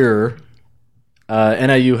year,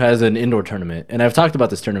 NIU has an indoor tournament, and I've talked about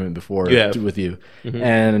this tournament before Yeah. with you,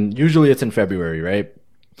 and usually it's in February, right?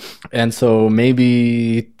 And so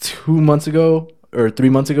maybe 2 months ago or 3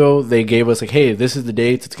 months ago, they gave us like, hey, this is the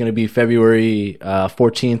dates. It's going to be February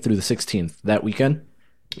 14th through the 16th, that weekend.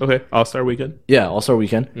 Okay, All-Star Weekend. Yeah, All-Star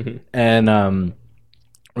weekend. And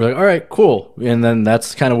we're like, all right, cool. And then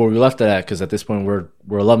that's kind of where we left it at, because at this point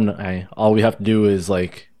we're alumni. All we have to do is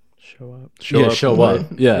like Show up. show up.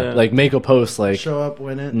 Yeah, Yeah. like make a post like Show up,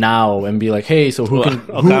 win it. now and be like, hey, so who can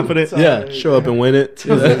All confident. Yeah. Show up and win it.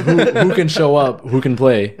 who can show up, who can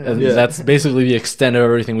play, and Yeah. that's basically the extent of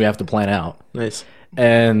everything we have to plan out. Nice.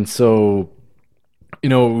 And so, we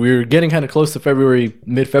were getting kind of close to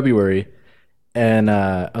mid-February, and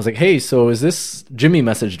I was like, hey, so is this, Jimmy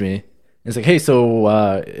messaged me. It's like, hey, so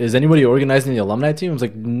is anybody organizing the alumni team? I was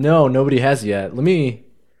like, no, nobody has yet. Let me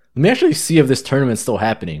actually see if this tournament's still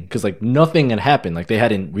happening, because like nothing had happened. Like they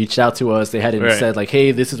hadn't reached out to us. They hadn't Right. said like,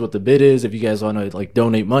 hey, this is what the bid is. If you guys want to like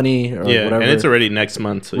donate money or Yeah, whatever. and it's already next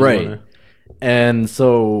month. So you Right. wanna- And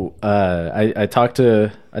so I talked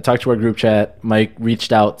to our group chat. Mike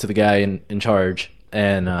reached out to the guy in charge,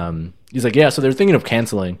 and he's like, yeah, so they're thinking of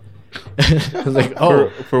canceling. I was like, oh,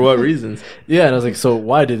 For what reasons? yeah. And I was like, so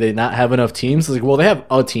why did they not have enough teams? I was like, well, they have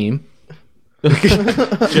a team.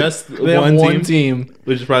 Just They one, have one team, team.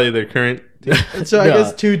 which is probably their current team. So I Yeah.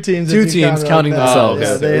 guess two teams. Two if you teams count it counting like that. themselves.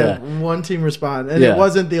 Yeah, they Yeah. had one team respond, and Yeah. it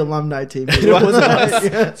wasn't the alumni team. It wasn't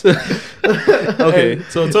us. Okay,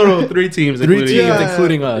 so a total of 3 teams. Three including teams, you. Yeah.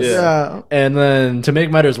 including us. Yeah. Yeah. And then to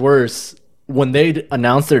make matters worse, when they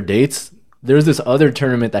announced their dates, there's this other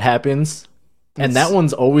tournament that happens, and that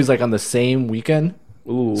one's always like on the same weekend.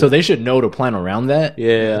 Ooh. So they should know to plan around that.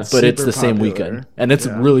 yeah, But it's Super the same popular. weekend, and it's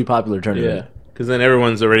Yeah. a really popular yeah, tournament. because then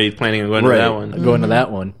everyone's already planning on going Right, to that one. going to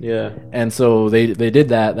that one. Yeah, And so they did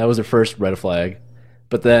that. That was their first red flag.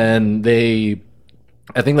 But then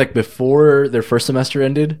I think like before their first semester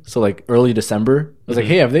ended, so like early December, I was like,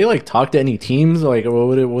 hey, have they like talked to any teams? Like,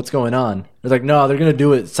 what's going on? They're like, no, they're gonna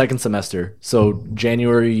do it second semester, so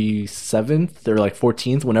January 7th or like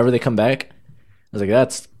 14th, whenever they come back. I was like,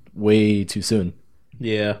 that's way too soon.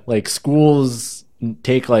 yeah, Like schools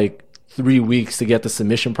take like 3 weeks to get the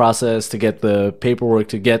submission process, to get the paperwork,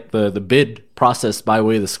 to get the bid processed by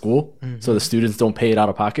way of the school, so the students don't pay it out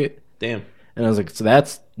of pocket. damn. And I was like, so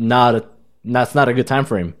that's not a good time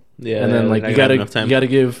frame. Yeah, and then they're like not you gonna have gotta enough time. you gotta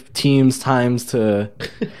give teams times to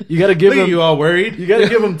you gotta give Look at them you all worried. you gotta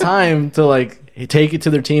give them time to like take it to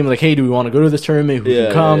their team. Like, hey, do we want to go to this tournament? Who Yeah,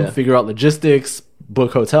 can come? yeah. Figure out logistics,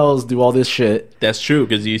 book hotels, do all this shit. That's true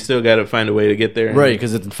because you still got to find a way to get there. Right,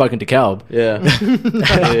 because it's in fucking DeKalb. Yeah.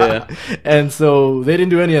 yeah. And so they didn't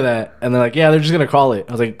do any of that. And they're like, yeah, they're just going to call it.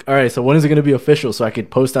 I was like, all right, so when is it going to be official so I could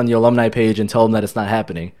post on the alumni page and tell them that it's not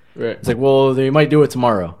happening? Right. It's like, well, they might do it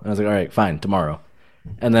tomorrow. And I was like, all right, fine, tomorrow.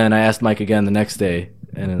 And then I asked Mike again the next day.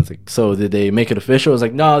 And it's like, so did they make it official? I was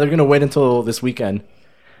like, no, they're going to wait until this weekend.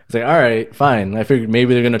 It's like, all right, fine. I figured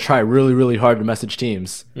maybe they're gonna try really, really hard to message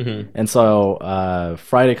teams. And so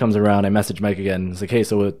Friday comes around. I message Mike again. It's like, hey,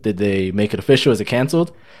 so did they make it official? Is it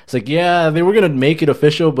canceled? It's like, yeah, they were gonna make it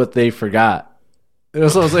official, but they forgot.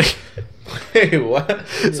 And so I was like, Hey, what?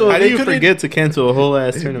 So how do they you couldn't- forget to cancel a whole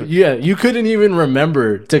ass tournament? yeah, you couldn't even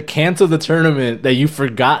remember to cancel the tournament that you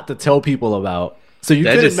forgot to tell people about. So you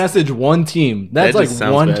That couldn't just- message one team. That's that like just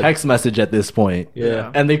sounds one bad. text message at this point.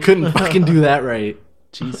 Yeah. And they couldn't fucking do that right.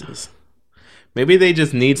 Jesus. Maybe they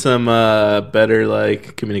just need some better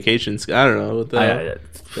like communications. I don't know. What the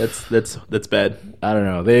hell? That's bad. I don't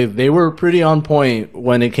know. They were pretty on point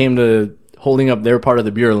when it came to holding up their part of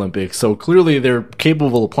the Beer Olympics. So clearly they're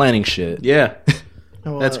capable of planning shit. Yeah.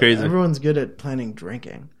 Well, That's crazy. Everyone's good at planning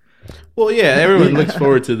drinking. Well, yeah. Everyone looks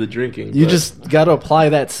forward to the drinking. You but- just got to apply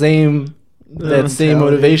that same mentality.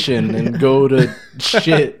 motivation and go to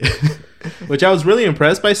shit. which I was really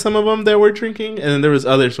impressed by some of them that were drinking, and then there was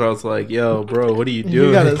others where I was like, "Yo, bro, what are you doing?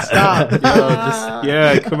 You gotta stop.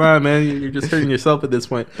 Yeah, come on, man. You're just hurting yourself at this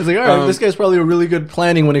point." It's like, all right, this guy's probably really good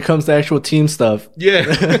planning when it comes to actual team stuff. Yeah,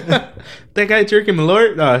 that guy Jerky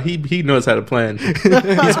Malort, he knows how to plan.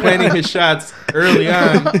 He's planning his shots early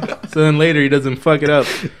on, so then later he doesn't fuck it up.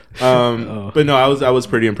 But no, I was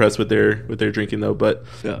pretty impressed with their drinking though. But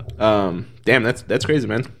damn, that's crazy,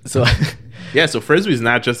 man. So Yeah, so frisbee's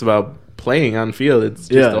not just about playing on field. It's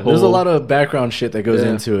just yeah, a whole. there's a lot of background shit that goes Yeah.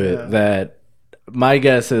 into it. Yeah. That my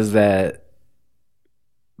guess is that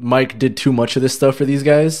Mike did too much of this stuff for these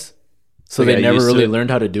guys, so They they got never used to really it. learned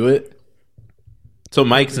how to do it. So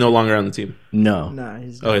Mike's no longer on the team. No. Nah,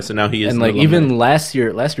 he's Okay, so now he is. And no like longer- even last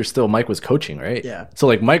year still Mike was coaching, right? Yeah. So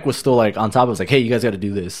like Mike was still like on top of us, like, hey, you guys got to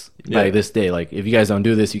do this Yeah. by this day. Like if you guys don't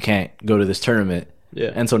do this, you can't go to this tournament.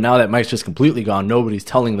 Yeah. And so now that Mike's just completely gone, nobody's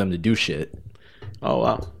telling them to do shit. Oh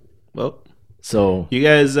wow. Well, So you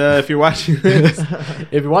guys, if you're watching this,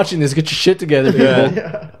 if you're watching this, get your shit together,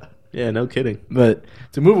 people. yeah, no kidding. But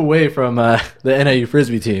to move away from the NIU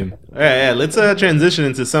Frisbee team, All right, yeah, let's transition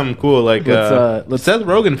into something cool like Let's- Seth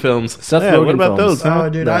Rogen films. Seth Yeah, Rogen what about films. those? Huh? Oh,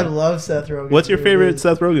 dude, I love Seth Rogen. What's your favorite movies.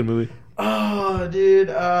 Seth Rogen movie? Oh, dude,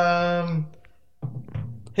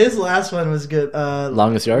 his last one was good.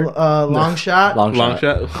 Longest Yard, Long Shot. Long Long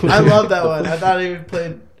Shot. Shot. I love that one. I thought he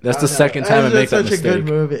played. That's I the don't know. second time I That's make that such a good mistake.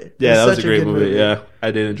 movie. Yeah, It's that was a such great good movie. Yeah, I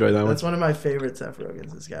did enjoy that That's one. one of my favorite Seth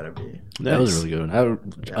Rogen's. It's got to be. That was really good.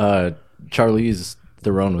 Charlize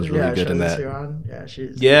Theron was really good in Charlize that. Theron. Yeah,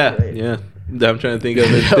 she's Yeah, great. yeah. I'm trying to think of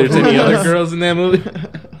if there's any other girls in that movie.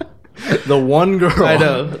 The one girl. I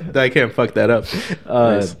know. I can't fuck that up.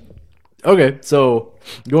 Nice. Okay, so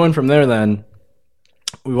going from there, then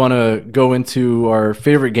we want to go into our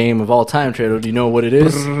favorite game of all time. Trado, do you know what it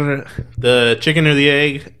is? The chicken or the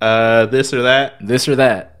egg, this or that. This or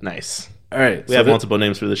that. Nice. All right, We have multiple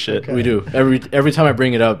names for this shit. We do. Every time I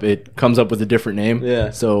bring it up, it comes up with a different name.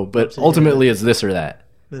 Yeah. So, but ultimately, it's this or that.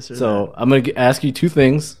 This or So I'm gonna ask you two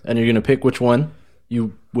things, and you're gonna pick which one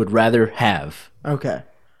you would rather have, that. Okay.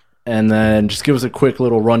 and then just give us a quick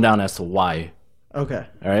little rundown as to why. Okay.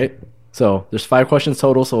 All right. So there's 5 questions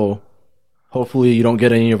total. So hopefully you don't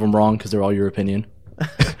get any of them wrong because they're all your opinion.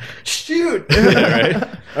 Shoot. All right.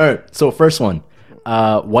 All right. So first one,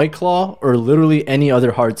 White Claw or literally any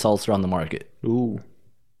other hard seltzer on the market. Ooh.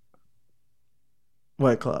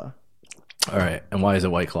 White Claw. All right. And why is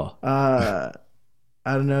it White Claw?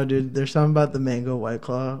 I don't know, dude. There's something about the mango White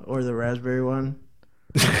Claw or the raspberry one.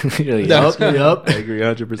 You're like, yup. I agree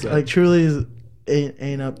 100%. Like Truly's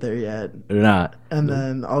ain't up there yet. They're not. And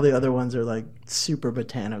then all the other ones are like super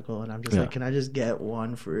botanical, and I'm just Yeah. like, can I just get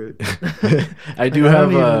one fruit? I do I have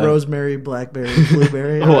don't need a rosemary, blackberry,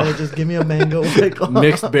 blueberry. All right, just give me a mango White Claw.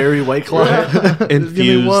 mixed berry White Claw. Just give me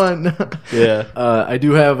Infused. one. Yeah. I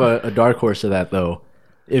do have a dark horse to that though.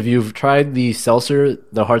 If you've tried the seltzer,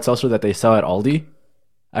 the hard seltzer that they sell at Aldi,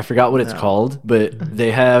 I forgot what it's called, but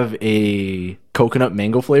they have a coconut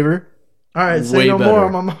mango flavor. All right, say Way no better. more.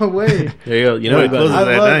 I'm on my way. There you go. You know Way it closes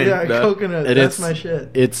I at love 9. dog. coconut. And That's it's- my shit.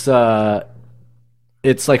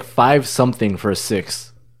 It's like 5 something for a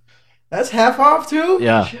 6. That's half off too.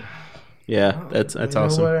 Yeah. Yeah, that's You know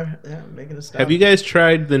awesome. where- yeah, making a stop. Have you guys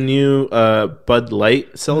tried the new Bud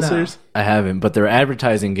Light seltzers? I haven't, but their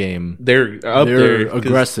advertising game, They're up they're there. 'cause-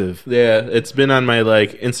 aggressive. Yeah, it's been on my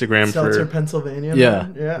like Instagram Seltzer, for. Pennsylvania? Yeah.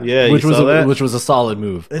 man? Yeah. Yeah, Which you was saw that? which was a solid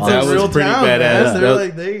move. It's honestly. That a was real pretty town, badass. man. They're That-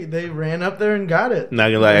 like they ran up there and got it. Not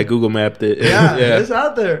gonna lie, I Google mapped it. Yeah, yeah. it's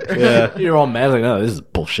out there. Yeah. You're all mad like, no, this is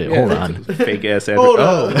bullshit. Hold on. Fake ass. Hold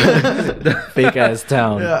Fake ass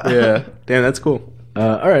town. Yeah. Yeah, damn, that's cool.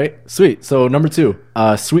 All right, sweet. So number 2,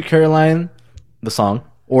 Sweet Caroline, the song,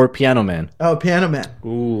 or Piano Man. Oh, Piano Man.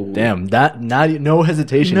 Ooh, Damn, that no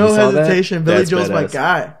hesitation. No You saw that? hesitation. Billy That's Joel's my badass.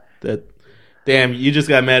 guy. Damn, you just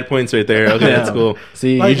got mad points right there. Okay, that's cool.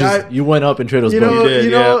 See, Like, you went up in Trado's You book. know,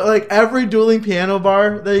 did, like every dueling piano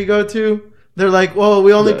bar that you go to, they're like, "Well,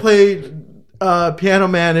 we only play Piano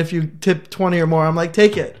Man if you tip 20 or more." I'm like,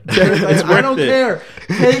 "Take it. Like, I don't worth it. care.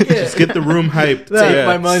 Take it. Just get the room hyped. Take Yeah.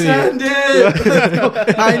 my money. Send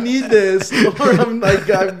it. I need this, or I'm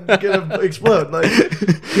gonna explode." Like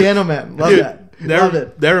Piano Man, love Dude, that. Love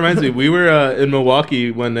it. That reminds me, we were in Milwaukee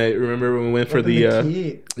one night. Remember when we went for Open the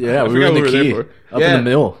key. Yeah, I we were forgot in the what we were key there for. up in the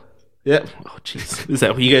mill, yeah. Oh jeez, is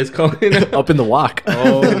that what you guys call it? up in the walk.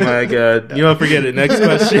 Oh my god, you don't forget it. Next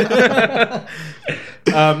question.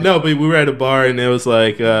 No, but we were at a bar and it was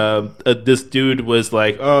like this dude was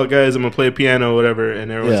like, "Oh guys, I'm gonna play piano, whatever,"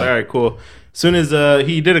 and everyone's Yeah. like, "All right, cool." Soon as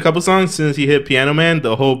he did a couple songs, as soon as he hit Piano Man,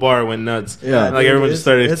 the whole bar went nuts. Yeah. like everyone just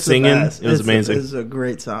started It's the singing. best. It was It's amazing. It's a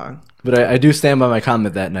great song. But I do stand by my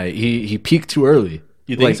comment that night. He peaked too early.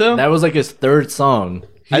 You think Like, so? That was like his third song.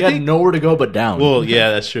 He I had think- nowhere to go but down. Well, yeah,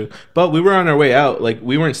 that's true. But we were on our way out. Like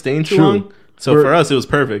we weren't staying too True. long, so We're- for us it was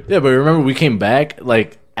perfect. yeah, but remember we came back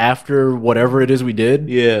like after whatever it is we did.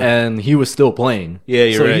 Yeah. and he was still playing. Yeah,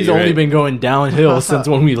 you're so right, he's you're only right. been going downhill since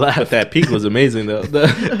when we But left. that peak was amazing though.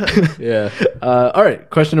 Yeah. All right,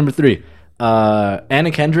 question number 3: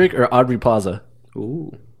 Anna Kendrick or Aubrey Plaza?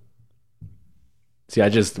 Ooh. See, I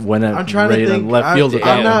just went at I'm trying right to think. on left field with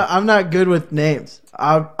that one. I'm not good with names.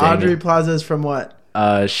 Audrey Plaza is from what?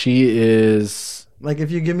 She is. Like, if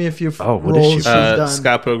you give me a few Oh, what is roles she? she's done.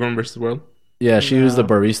 Scott Pilgrim vs. World. Yeah, she was the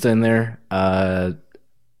barista in there.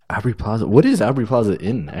 Aubrey Plaza. What is Aubrey Plaza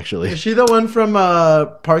in actually? Is she the one from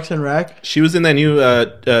Parks and Rec? She was in that new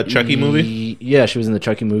Chucky movie. Yeah, she was in the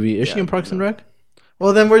Chucky movie. Is she in Parks and Rec?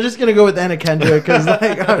 Well, then we're just gonna go with Anna Kendrick because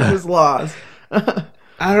like I'm just lost.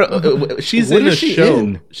 I don't. She's What in is a she show.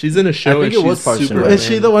 in? She's in a show. think and it was she's Parks and super Rec. Is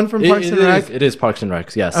she the one from Parks and Rec? It is Parks and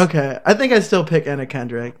Rec. Yes. Okay, I think I still pick Anna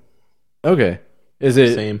Kendrick. Okay. Is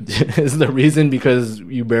it Same. Is the reason because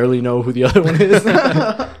you barely know who the other one is?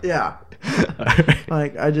 Yeah, Alright.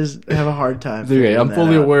 like I just have a hard time. Okay, figuring I'm that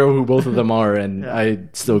fully out. aware of who both of them are, and Yeah. I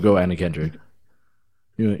still go Anna Kendrick.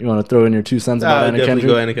 You want to throw in your 2 cents about Anna definitely Kendrick?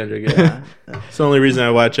 go Anna Kendrick. Yeah. It's the only reason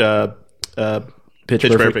I watch Pitch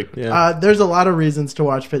Perfect. Yeah. There's a lot of reasons to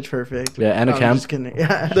watch Pitch Perfect. Yeah, Anna I'm Camp. just kidding.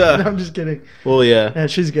 Yeah, Duh. I'm just kidding. Well, yeah. Yeah,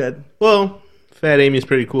 she's good. Well, Fat Amy's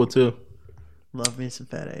pretty cool too. Love me some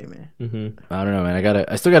Fat Amy. I don't know, man.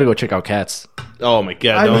 I still gotta go check out Cats. Oh my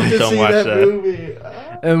god! I need to Don't see watch that, that. movie.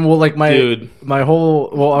 And well, like Dude. my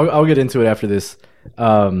whole. Well, I'll get into it after this.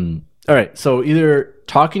 All right. So either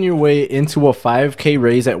talking your way into a 5K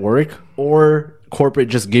raise at work, or corporate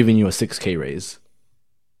just giving you a 6K raise.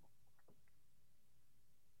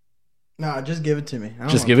 No, just give it to me. I don't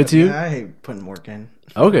Just wanna give it put- to you? I hate putting work in.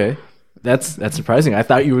 Okay, that's surprising. I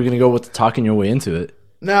thought you were gonna go with talking your way into it.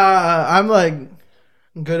 Nah, I'm like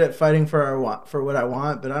good at fighting for what I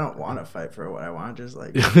want, but I don't want to fight for what I want. Just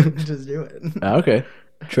like just do it. Okay,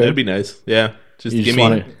 Trey, That'd be nice. Yeah. Just you give just me.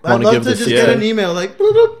 want I'd to love give to this. just get an email like,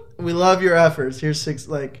 "Bloop, bloop. We love your efforts. Here's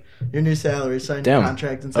your new salary, sign your Damn.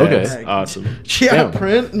 contract, and send Okay. it That's back." awesome. Yeah, Damn.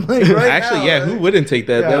 print like right Actually, now, yeah. like- Who wouldn't take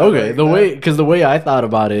that? Yeah. That- Okay, like the way I thought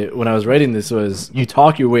about it when I was writing this was you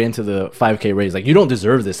talk your way into the 5K raise. Like you don't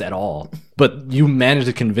deserve this at all, but you managed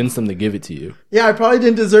to convince them to give it to you. Yeah, I probably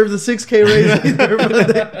didn't deserve the 6K raise either,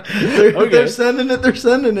 but Okay. they're sending it. They're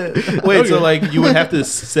sending it. Wait, so Okay. like you would have to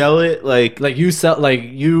sell it like Like you sell,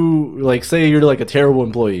 like say you're like a terrible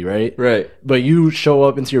employee, right? right? But you show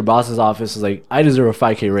up into your boss's office is like, I deserve a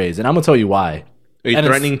 5K raise, and I'm gonna tell you why. Are you And it's-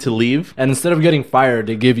 threatening to leave? And instead of getting fired,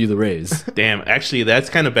 they give you the raise. Damn, actually, that's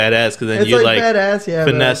kind of badass because then It's you like like badass, yeah.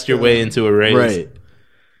 but finessed your still. way into a raise. Right.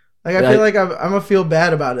 Like I feel like I'm gonna feel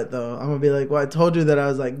bad about it though. I'm gonna be like, "Well, I told you that I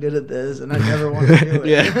was like good at this, and I never want to do it."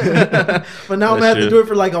 Yeah. but now I'm gonna That's have to true. do it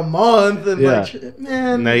for like a month, and Yeah. like, shit,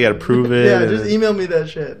 man. Now you got to prove it. Yeah, and- just email me that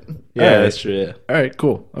shit. yeah, Alright. that's true. Yeah. All right,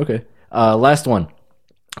 cool. Okay. Last one.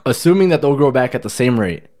 Assuming that they'll grow back at the same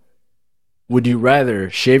rate, would you rather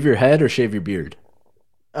shave your head or shave your beard?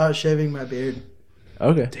 Shaving my beard.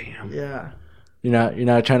 Okay. Damn. Yeah, You're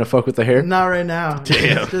not trying to fuck with the hair? not right now.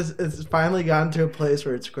 Damn. It's finally gotten to a place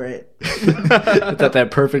where it's great. It's at that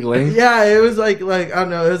perfect length? Yeah, it was like I don't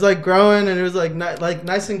know, it was like growing, and it was like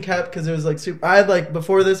nice and kept because it was like super. I had like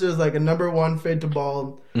before this, it was like a #1 fade to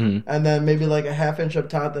bald, Mhm. and then maybe like a ½ inch up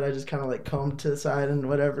top that I just kind of like combed to the side and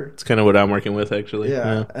whatever. It's kind of what I'm working with actually.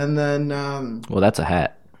 Yeah, and then Well, that's a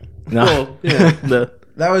hat. No. Well, yeah.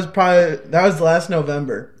 that was last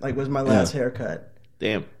November. Like was my last haircut,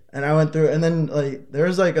 Damn. and I went through, and then like there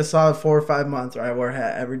was like a solid 4 or 5 months where I wore a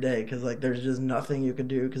hat every day because like there's just nothing you could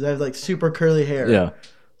do because I have like super curly hair. Yeah.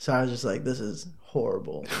 So I was just like, this is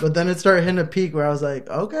horrible. But then it started hitting a peak where I was like,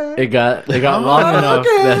 okay. It got long enough.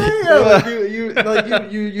 Okay. That, Yeah,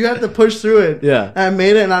 like you have to push through it. Yeah. And I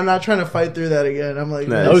made it, and I'm not trying to fight through that again. I'm like,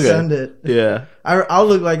 Nice. let's Okay. send it. Yeah. I'll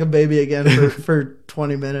look like a baby again for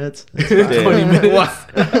 20 minutes. It's fine. 20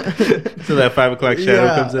 minutes. So that 5 o'clock shadow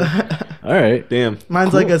comes in. All right. Damn.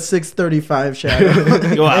 Mine's like a 6:35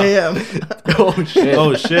 shadow. Wow. AM. Oh shit.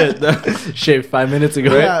 Oh shit. Shaved 5 minutes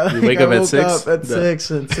ago. Yeah, You wake I up at woke 6? Up at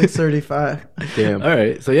 6 and 6:35. Damn. All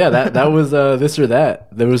right. So yeah, that was this or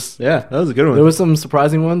that. There was Yeah, that was a good one. there was some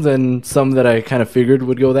surprising ones and some that I kind of figured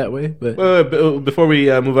would go that way. But Wait, before we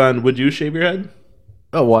move on, would you shave your head?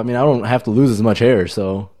 oh well, I mean, I don't have to lose as much hair,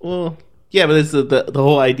 so Well, yeah, but it's the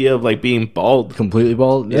whole idea of like being bald. completely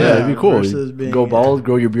bald. Yeah, Yeah, it'd be cool. versus being- Go bald,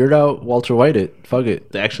 grow your beard out, Walter White it. Fuck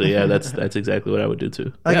it. Actually, yeah, that's exactly what I would do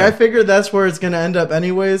too. Like Yeah. I figured that's where it's gonna end up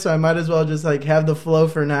anyway, so I might as well just like have the flow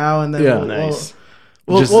for now, and then Yeah. Nice.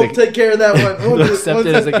 we'll Just, we'll like, take care of that one. We'll accept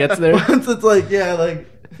it as it gets there. Once it's like like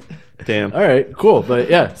Damn. All right, cool. But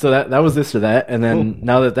yeah, so that was this or that, and then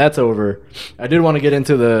now that that's over, I did want to get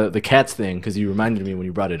into the cats thing because you reminded me when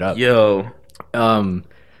you brought it up. Yo.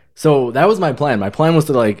 So that was my plan. My plan was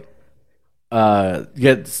to like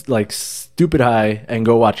get like stupid high and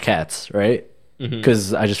go watch Cats, right?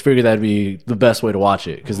 Because I just figured that'd be the best way to watch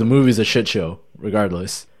it because the movie's a shit show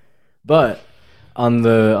regardless. But on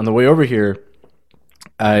the way over here,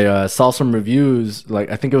 I saw some reviews. Like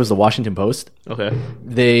I think it was the Washington Post. Okay.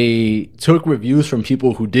 They took reviews from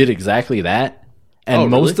people who did exactly that, and Oh, really?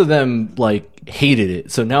 most of them like hated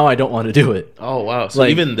it. So now I don't want to do it. Oh wow. So Like-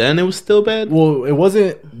 even then it was still bad? Well, it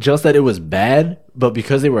wasn't just that it was bad, but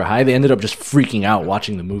because they were high, they ended up just freaking out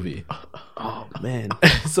watching the movie. Oh man.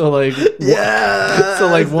 So like, yeah. so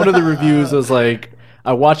like one of the reviews was like,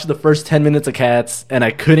 I watched the first 10 minutes of Cats and I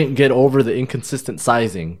couldn't get over the inconsistent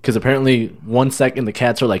sizing because apparently 1 second the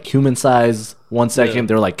cats are like human size, 1 second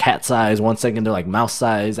they're like cat size, 1 second they're like mouse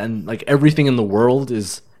size, and like everything in the world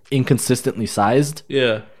is inconsistently sized.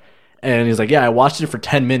 Yeah. And he's like, yeah, I watched it for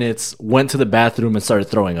 10 minutes, went to the bathroom and started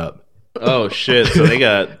throwing up. Oh shit. So they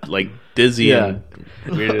got like dizzy Yeah. and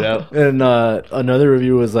weirded out. And another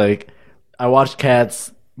review was like, I watched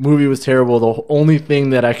Cats, movie was terrible. The only thing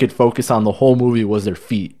that I could focus on the whole movie was their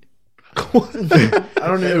feet. I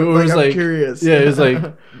don't It know. was I'm like, curious. yeah, it was like,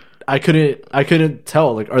 I couldn't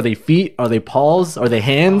tell. Like, are they feet? Are they paws? Are they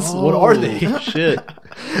hands? What are they? Shit.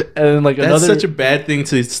 And then like That's another, such a bad thing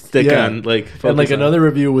to stick Yeah. on. Like, and like focus on. another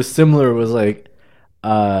review was similar. Was like,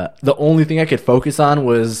 the only thing I could focus on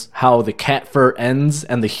was how the cat fur ends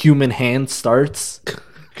and the human hand starts,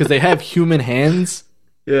 because they have human hands,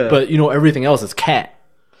 Yeah. but you know everything else is cat.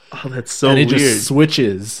 oh, that's so And it weird. just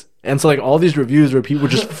switches. And so like all these reviews where people were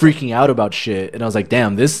just freaking out about shit, and I was like,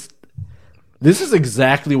 damn, this is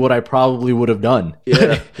exactly what I probably would have done.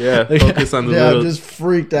 yeah. Yeah. Like- Focus on the Yeah, little. I'm just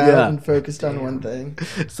freaked out Yeah. and focused on one thing.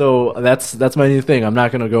 So that's my new thing. I'm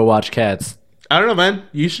not gonna go watch Cats. I don't know, man.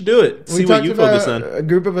 You should do it. See We what talked you about, focus on. a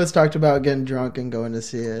group of us talked about getting drunk and going to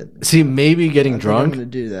see it. See, maybe getting I'm drunk going to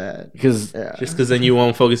do that. because Yeah. Just because then you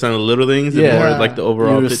won't focus on the little things and Yeah. more like the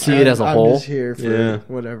overall You picture. see it as a I'm whole. just here for Yeah.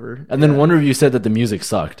 whatever. And then one review said that the music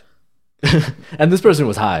sucked, and this person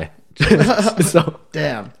was high. So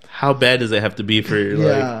Damn. How bad does it have to be for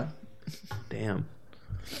Yeah. like? Damn.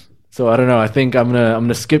 so I don't know. I think I'm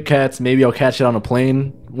gonna skip Cats. Maybe I'll catch it on a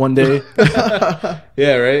plane one day.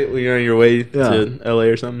 Yeah, right. When you're on your way Yeah. to LA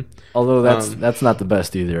or something. Although that's not the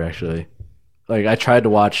best either, actually. Like I tried to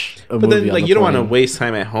watch a But movie. then, on like, the you don't want to plane. waste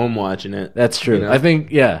time at home watching it. That's true. you know? I think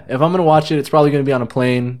if I'm gonna watch it, it's probably gonna be on a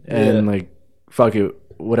plane and Yeah. like fuck it,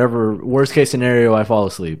 whatever worst case scenario, I fall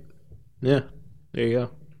asleep. Yeah. There you go.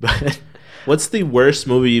 But What's the worst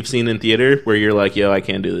movie you've seen in theater where you're like, yo, I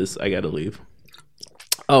can't do this. I got to leave?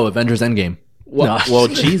 oh, Avengers Endgame. Well, No. well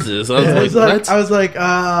Jesus. I was I like, was like, what? I was like,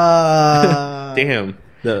 Damn.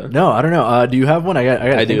 The- No, I don't know. Do you have one? I got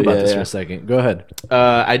to think do, about yeah, this yeah. for a second. Go ahead.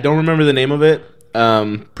 I don't remember the name of it.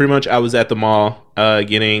 Pretty much I was at the mall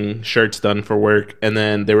getting shirts done for work, and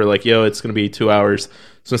then they were like, yo, it's going to be 2 hours.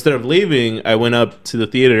 So instead of leaving, I went up to the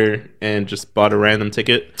theater and just bought a random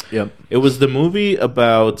ticket. Yep. It was the movie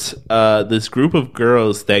about this group of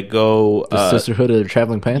girls that go... The Sisterhood of the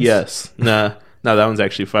Traveling Pants. Yes. Nah, that one's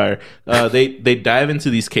actually fire. They dive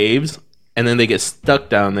into these caves, and then they get stuck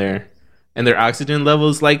down there, and their oxygen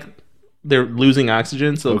levels, like, they're losing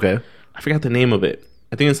oxygen. So Okay. I forgot the name of it.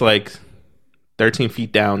 I think it's like 13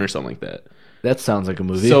 feet down or something like that. That sounds like a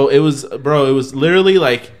movie. So it was literally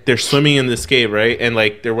like they're swimming in this cave, right? And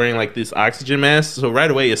like they're wearing like these oxygen masks. So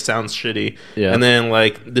right away it sounds shitty. Yeah. And then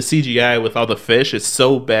like the CGI with all the fish is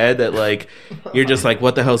so bad that like you're just like,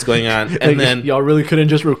 what the hell's going on? And like, then y'all really couldn't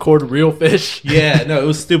just record real fish. yeah, no, it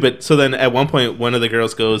was stupid. So then at one point one of the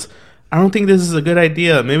girls goes, I don't think this is a good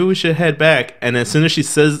idea. Maybe we should head back. And as soon as she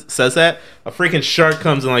says that, a freaking shark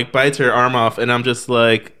comes and like bites her arm off, and I'm just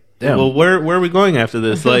like, damn. well, where are we going after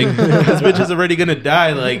this? Like, this bitch is already gonna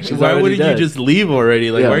die. Like, She's why already wouldn't dead. you just leave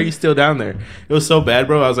already? Like, Yeah. why are you still down there? It was so bad,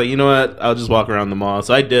 bro. I was like, you know what? I'll just walk around the mall.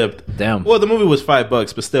 So I dipped. Damn. Well, the movie was $5,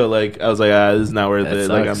 but still, like, I was like, this is not worth That it.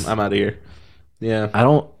 Like, sucks. I'm out of here. Yeah. I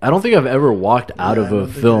don't think I've ever walked out Yeah, of I a don't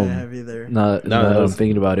think I film. have either. Now No, that that I'm was-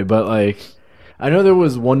 thinking about it, but like, I know there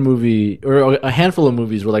was one movie or a handful of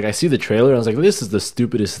movies where like I see the trailer and I was like, this is the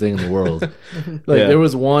stupidest thing in the world. Like Yeah. there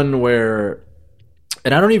was one where,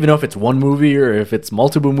 and I don't even know if it's one movie or if it's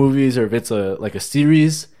multiple movies or if it's a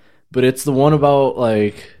series, but it's the one about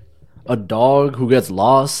like a dog who gets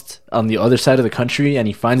lost on the other side of the country and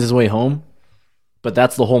he finds his way home. But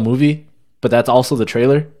that's the whole movie. But that's also the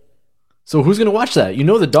trailer. So who's gonna watch that? You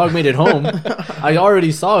know the dog made it home. I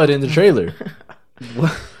already saw it in the trailer.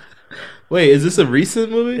 Wait, is this a recent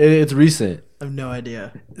movie? It's recent. I have no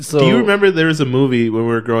idea. So Do you remember there was a movie when we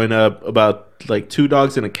were growing up about like 2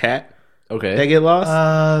 dogs and a cat that Okay. get lost?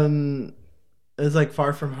 It's like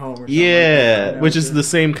Far From Home or something. Yeah, like that. which is the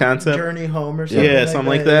same concept. Journey Home or something. Yeah, something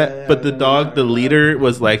like that. Yeah, but I the know what dog, you're the talking leader,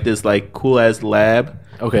 was like this like cool ass lab,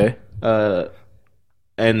 Okay.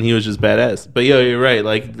 and he was just badass. But yo, you're right.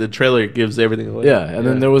 Like the trailer gives everything away. Yeah, and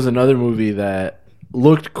then there was another movie that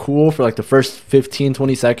looked cool for like the first 15,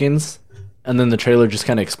 20 seconds, and then the trailer just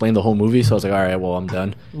kind of explained the whole movie. So I was like, all right, well, I'm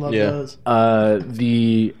done. about. Love Yeah. those.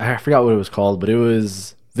 I forgot what it was called, but it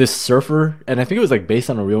was this surfer, and I think it was like based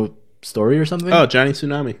on a real story or something. Oh, Johnny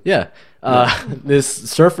Tsunami. Yeah. This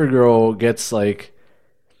surfer girl gets like,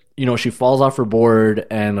 you know, she falls off her board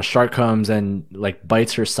and a shark comes and like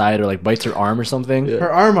bites her side or like bites her arm or something. Yeah.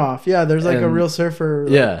 Her arm off. Yeah, there's like a And- real surfer.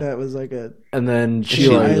 Like, yeah. that was like a And then She she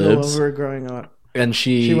an like, idol lives. over her growing up. and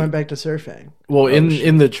She went back to surfing. well in shit.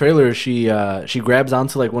 in the trailer she grabs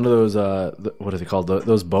onto like one of those what are they called,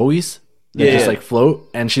 those buoys that Yeah, just yeah. like float,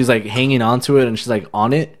 and she's like hanging onto it and she's like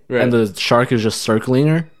on it, Right. and the shark is just circling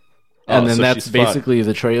her. And Oh, then so that's she's fucked. basically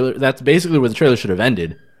the trailer. That's basically where the trailer should have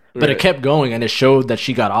ended. But it Right. kept going, and it showed that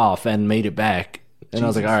she got off and made it back. And I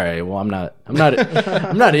was like, all right, well, I'm not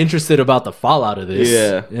I'm not interested about the fallout of this.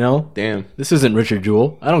 Yeah. You know? Damn. This isn't Richard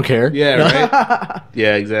Jewell. I don't care. Yeah. Right.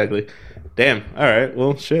 Yeah. Exactly. Damn. All right.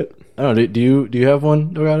 Well, shit. I don't know. Do you have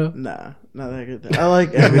one, Dorado? Nah, not that good. I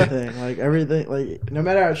like everything. Like everything. Like no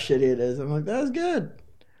matter how shitty it is, I'm like, that's good.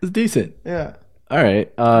 It's decent. Yeah. All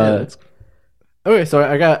right. that's- Okay, so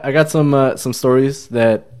I got some stories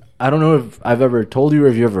that I don't know if I've ever told you or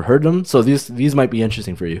if you ever heard them. So these might be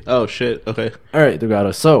interesting for you. Oh shit. Okay. All right,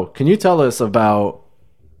 Delgado. So can you tell us about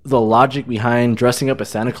the logic behind dressing up as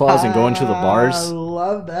Santa Claus and going to the I bars?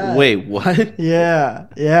 love that. Wait. What? Yeah,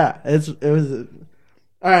 yeah. It was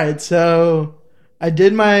all right. So I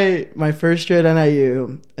did my first year at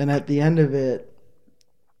NIU, and at the end of it,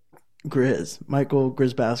 Michael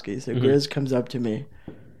Grzybowski, so Grizz comes up to me,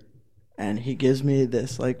 and he gives me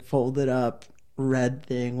this like folded up red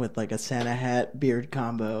thing with like a Santa hat beard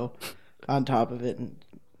combo on top of it, and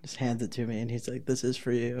just hands it to me, and he's like, "This is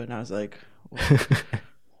for you," and I was like.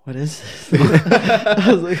 What is this?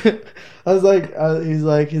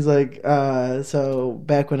 He's like, so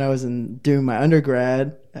back when I was doing my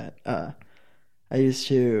undergrad, I used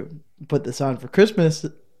to put this on for Christmas,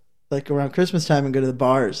 like around Christmas time, and go to the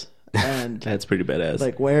bars and That's pretty badass.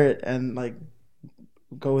 like wear it and like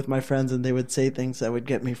go with my friends, and they would say things that would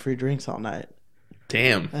get me free drinks all night.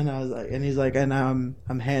 Damn. And I was like, and he's like, and I'm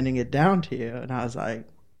handing it down to you, and I was like,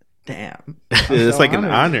 damn, It's like an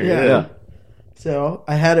honor. Yeah. So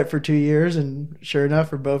I had it for 2 years, and sure enough,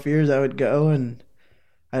 for both years I would go, and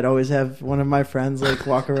I'd always have one of my friends like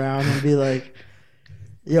walk around and be like,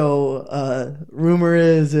 "Yo, rumor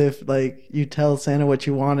is if like you tell Santa what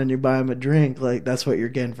you want and you buy him a drink, like that's what you're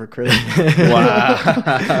getting for Christmas." Wow.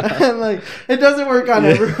 And like it doesn't work on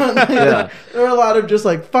everyone. Like, Yeah. there were a lot of just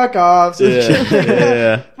like fuck offs. And shit.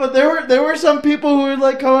 Yeah. But there were some people who would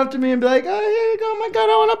like come up to me and be like, "Oh, here you go, my God,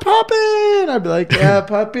 I want a puppy." And I'd be like, "Yeah,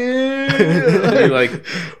 puppy." He like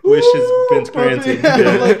wishes Vince puppy. Granton.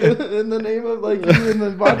 Yeah, like, in the name of like you and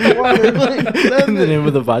the vodka water. Like, In the name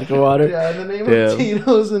of the vodka water. yeah, in the name Damn. of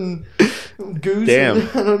Tito's and Goose. Damn. And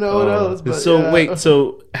I don't know what else. But So yeah. wait,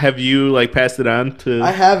 so have you like passed it on to?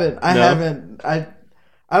 I haven't. I No? haven't. I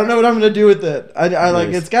don't know what I'm gonna do with it. I like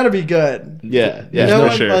Nice. it's got to be good. Yeah, yeah, you know for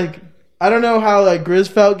when, sure. like I don't know how like Grizz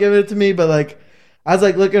felt giving it to me, but like I was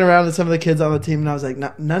like looking around at some of the kids on the team, and I was like,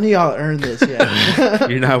 none of y'all earned this yet.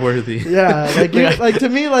 You're not worthy. Yeah, like to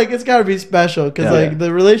me, like it's got to be special because like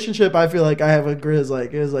the relationship I feel like I have with Grizz,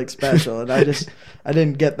 like is like special, and I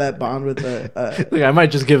didn't get that bond with the. Like, I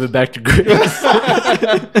might just give it back to Grizz.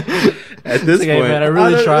 At this like, point, hey, man, I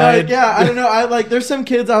really tried. Like, yeah, I don't know. I like there's some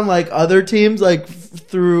kids on like other teams, like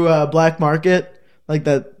through Black Market, like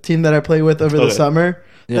that team that I play with over the summer.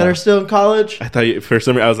 That are still in college. I thought for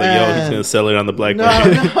some reason I was like, "Yo, he's gonna sell it on the black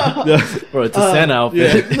market." No. Bro, it's a Santa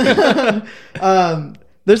outfit. Yeah.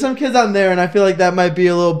 There's some kids on there, and I feel like that might be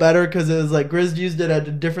a little better because it was like Grizz used it at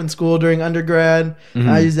a different school during undergrad.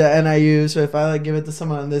 I used it at NIU, so if I like give it to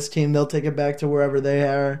someone on this team, they'll take it back to wherever they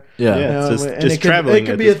are. Yeah, you know, so just traveling. It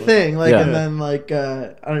could be a thing, like, and then like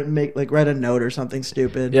I don't make like write a note or something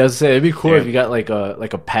stupid. Yeah, I was say it'd be cool if you got like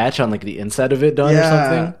a patch on like the inside of it done or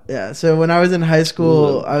something. Yeah. So when I was in high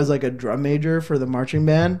school, I was like a drum major for the marching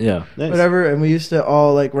band. Yeah, whatever, and we used to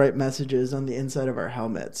all like write messages on the inside of our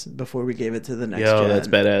helmets before we gave it to the next gen.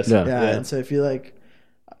 That's badass. Yeah. And so if you like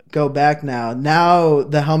go back now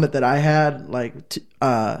the helmet that I had like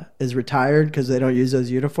is retired because they don't use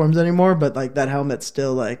those uniforms anymore. But like that helmet's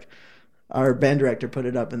still like our band director put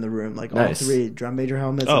it up in the room, like all 3 drum major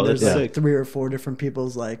helmets. Oh, and there's that's like sick. 3 or 4 different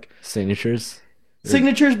people's like signatures.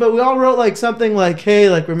 But we all wrote like something like, "Hey,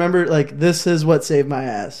 like remember, like this is what saved my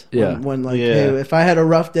ass." Yeah. When like, hey, if I had a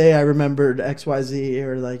rough day, I remembered XYZ,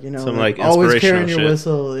 or like, you know, some like always inspirational carrying your shit.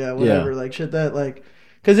 whistle, whatever, like shit that like,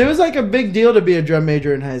 because it was like a big deal to be a drum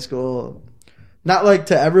major in high school. Not like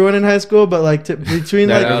to everyone in high school, but like to between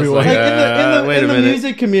like everyone. like Wait in a the minute.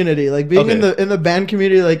 music community, like being in the band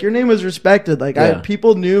community, like your name was respected. Like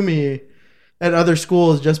people knew me at other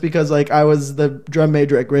schools just because like I was the drum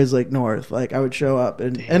major at Grays Lake North. Like I would show up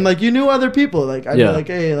and like you knew other people. Like I'd be like,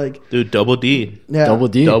 hey, like dude, Double D, Double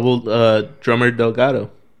D, drummer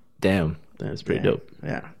Delgado. Damn, that's pretty dope.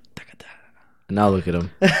 Yeah. Now look at him.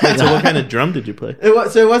 So what kind of drum did you play? It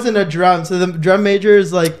wasn't a drum. So the drum major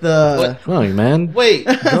is like the Come on, man. Wait,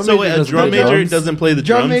 a drum major doesn't play the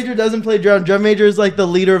drums? Drum major doesn't play drum. Drum major is like the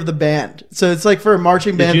leader of the band. So it's like for a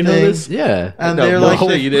marching band Did you know thing. this? Yeah. And they're like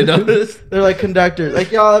you didn't know this? They're like conductors.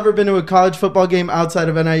 Like y'all ever been to a college football game outside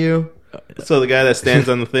of NIU? So the guy that stands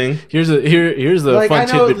on the thing. Here's a like, fun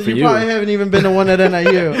I know tidbit for you you. probably haven't even been to one at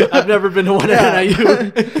NIU. I've never been to one at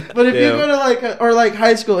NIU. But if you go to like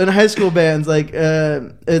high school, in high school bands, like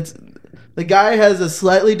it's the guy has a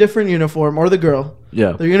slightly different uniform, or the girl.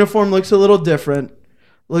 Yeah. Their uniform looks a little different.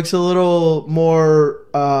 Looks a little more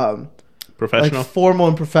Professional, like formal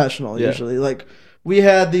and professional. Usually, like we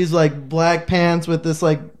had these like black pants with this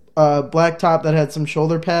like black top that had some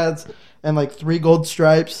shoulder pads and like 3 gold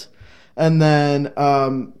stripes. And then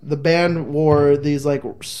the band wore these like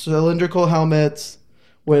cylindrical helmets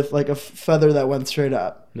with like a feather that went straight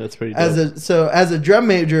up. That's pretty dope. As a drum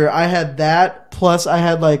major, I had that, plus I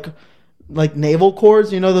had like naval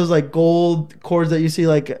cords, you know, those like gold cords that you see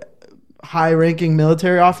like high ranking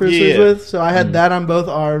military officers with. So I had that on both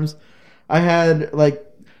arms. I had like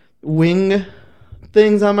wing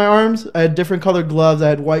things on my arms. I had different colored gloves. I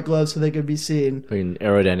had white gloves so they could be seen. Fucking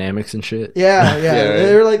aerodynamics and shit. Yeah. Right.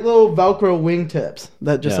 They were like little Velcro wingtips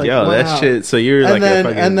that just like yo, went that out. shit. So you're And like then a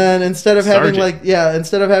fucking and then instead of having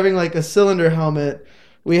sergeant. like a cylinder helmet,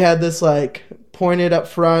 we had this like pointed up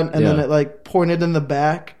front and then it like pointed in the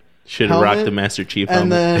back. should have rocked helmet. the Master Chief And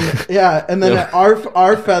helmet. then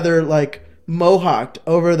our feather like mohawked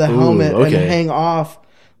over the helmet and okay. hang off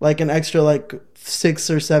like an extra like 6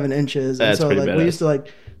 or 7 inches. That's and so pretty like badass. we used to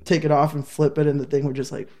like take it off and flip it, and the thing would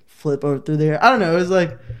just like flip over through the air. I don't know. It was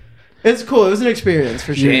like it's cool. It was an experience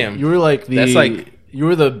for sure. Damn. You were like you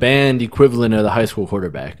were the band equivalent of the high school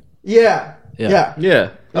quarterback. Yeah. Yeah.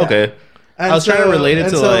 Okay. And I was trying to relate it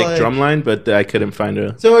to so, like drumline, but I couldn't find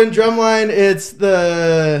a. So in drumline, it's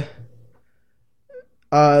the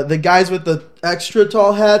guys with the extra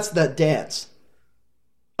tall hats that dance.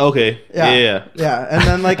 Okay. Yeah. And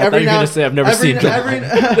then like I thought every you were now gonna say I've never every, seen every,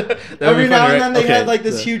 drumline. every now and then they Okay. had like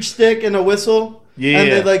this huge stick and a whistle. Yeah.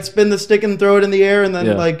 And they'd like spin the stick and throw it in the air and then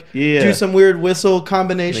Yeah. do some weird whistle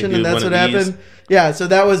combination, They and do that's one what of these. happened. Yeah, so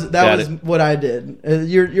that was Got it. what I did.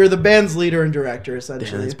 You're the band's leader and director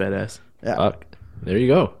essentially. That's badass. Yeah. Fuck. There you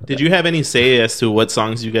go. Did you have any say as to what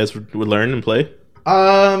songs you guys would learn and play?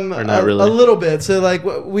 Or not really? a little bit. So like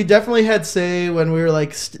we definitely had say when we were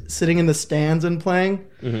like sitting in the stands and playing.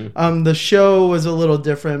 Mm-hmm. The show was a little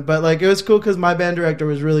different, but like it was cool because my band director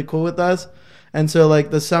was really cool with us. And so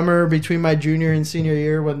like the summer between my junior and senior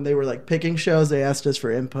year, when they were like picking shows, they asked us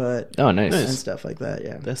for input Oh, nice. and stuff like that.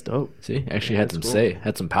 Yeah, That's dope. See, actually had some say,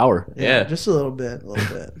 had some power. Yeah. just a little bit.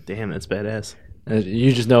 Damn, that's badass.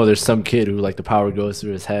 You just know there's some kid who like the power goes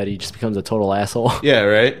through his head. He just becomes a total asshole. Yeah,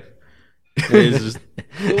 right. And he's just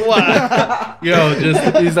wow. Yo,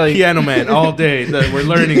 just He's like piano man all day. We're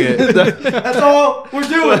learning it. That's all we're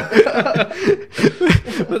doing.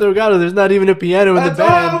 But Delgado, there's not even a piano in the That's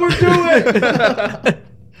all band.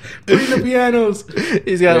 Bring we're doing. the pianos.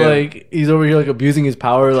 He's got Yeah. like he's over here like abusing his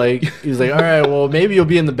power. Like he's like, all right, well maybe you'll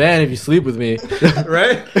be in the band if you sleep with me.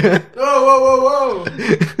 Right? Whoa.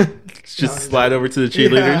 Just slide over to the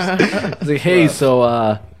cheerleaders. Yeah. He's like, hey, so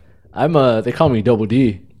I'm they call me Double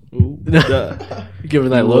D. Duh. Give her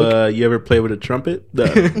that look. You ever play with a trumpet?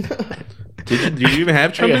 Duh. Did you even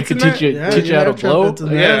have I trumpets could in that? teach you, Yeah, teach you you how to have blow. trumpets in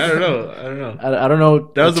that. Yeah, I don't know. I don't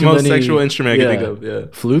know. That was the too most many- sexual instrument I could think of. Yeah.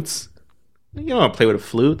 Flutes You don't want to play with a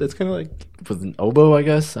flute. That's kind of like with an oboe, I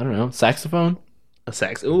guess. I don't know. Saxophone. a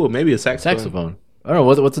sax. Ooh, maybe a saxophone. Saxophone. I don't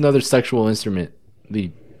know. What's another sexual instrument?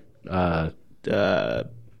 The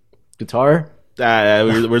guitar.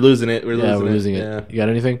 We're losing it. We're Yeah, losing we're losing it. Yeah. You got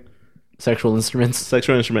anything? Sexual instruments.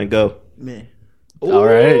 Sexual instrument, go. Me. Ooh, All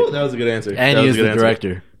right. That was a good answer. And That he was is a good the answer.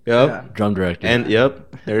 director, Yep. Yeah. drum director. And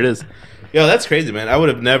yep, there it is. Yo, that's crazy, man. I would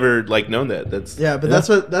have never like known that. That's Yeah, but that's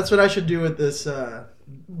what I should do with this.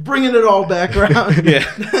 Bringing it all back around. Yeah.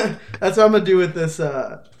 That's what I'm gonna do with this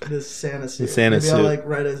this Santa suit. Santa Maybe I'll suit. like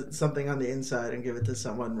write something on the inside and give it to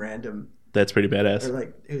someone random that's pretty or badass.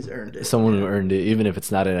 like who's earned it. someone who earned it, even if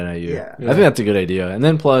it's not at NIU. Yeah. I think that's a good idea. And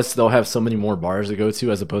then plus they'll have so many more bars to go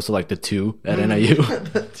to as opposed to like the 2 at NIU.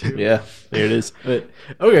 Yeah, there it is. But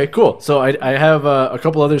okay, cool. So I have a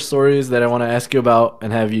couple other stories that I want to ask you about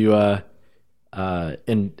and have you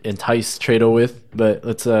entice Trado with. But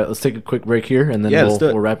let's take a quick break here and then Yeah, let's do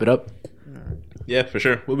it. we'll wrap it up. Yeah, for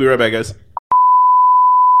sure. We'll be right back, guys.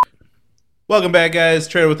 Welcome back, guys.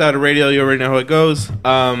 Trader Without a Radio. You already know how it goes.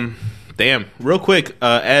 Damn. Real quick,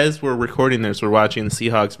 as we're recording this, we're watching the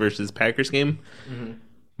Seahawks versus Packers game.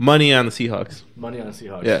 Money on the Seahawks. Money on the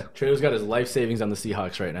Seahawks. Yeah. Trado's got his life savings on the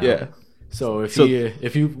Seahawks right now. Yeah. So if So-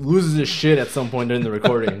 he loses his shit at some point during the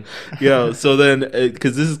recording, Yo, so then,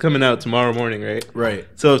 because this is coming out tomorrow morning, right? right?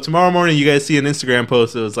 So if tomorrow morning you guys see an Instagram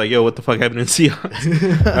post, it was like, yo, what the fuck happened in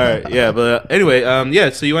Seahawks? All right, yeah, but anyway, yeah,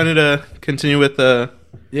 so you wanted to continue with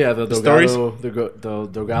Yeah, the stories? Delgado, the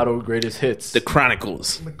Delgado greatest hits. the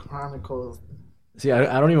Chronicles. The Chronicles. See,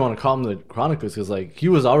 I don't even want to call him the Chronicles because like he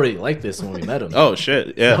was already like this when we met him. Oh,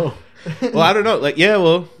 shit, yeah. So- Well, I don't know. Like, yeah,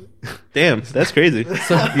 well, damn, that's crazy.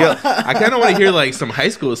 Yeah, I kind of want to hear like some high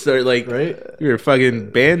school story. Like, right? you're a fucking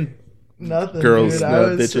band. Nothing. Girls, dude. no, I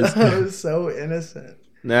was, bitches. I was so innocent.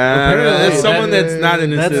 Nah, Apparently, that's someone that- that's not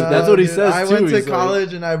innocent. that's what he dude, says, I too. went to He's like-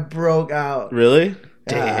 college and I broke out. Really?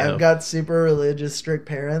 Yeah, Damn. I've got super religious, strict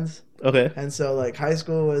parents, Okay. and so like high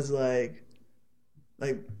school was like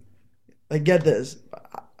get this,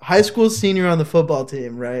 high school senior on the football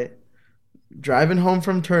team, right? Driving home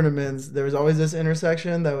from tournaments, there was always this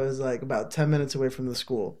intersection that was like about 10 minutes away from the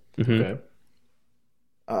school. Mhm. Okay.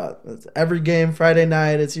 It's every game Friday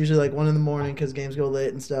night, it's usually like 1 a.m. because games go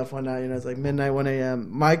late and stuff. One night, it's like midnight, 1 a.m.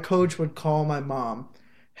 My coach would call my mom,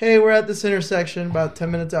 "Hey, we're at this intersection about 10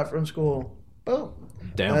 minutes out from school." Boom.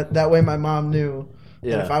 Damn. That way my mom knew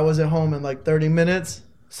Yeah. that if I wasn't home in like 30 minutes,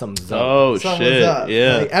 Something's up. Oh something shit! was up.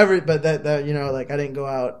 Yeah. Like but that like I didn't go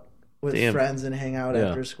out with Damn. friends and hang out Yeah.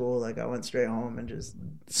 after school. Like I went straight home and just.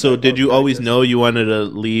 So did you always know you wanted to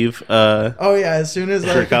leave Oh yeah, as soon as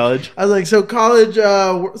for like college? I was like, so college,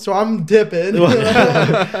 so I'm dipping.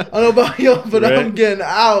 I don't know about you, but Right. I'm getting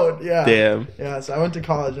out. Yeah. Damn. Yeah, so I went to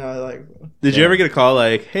college and I was like, Did you ever get a call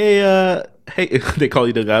like, hey, they call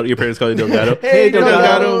you Delgado? Your parents call you Delgado? Hey,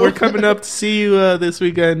 Delgado, we're coming up to see you this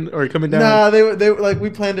weekend or coming down. nah, they were like, we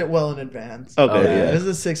planned it well in advance. Okay, Oh, yeah. It was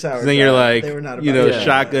a 6 hour. Then you're like, they were not you about know, it.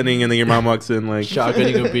 shotgunning, and then your mom walks in like,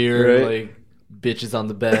 Shotgunning a beer, Right. like bitches on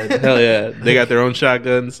the bed. hell yeah, they got their own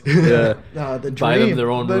shotguns. Yeah. No, the dream. Buy them their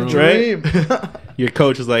own the room. dream. Your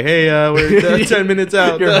coach is like, hey, we're 10 minutes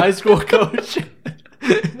out. Your high school coach.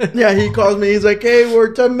 Yeah, he calls me. He's like, "Hey,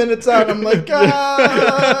 we're 10 minutes out." I'm like,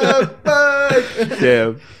 fuck.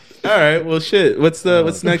 Damn. All right. Well, shit. What's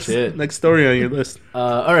next shit. next story on your list?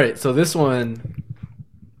 All right, so this one,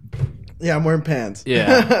 Yeah, I'm wearing pants.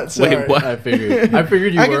 Yeah. Sorry. Wait, what? I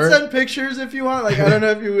figured you I were. can send pictures if you want. Like, I don't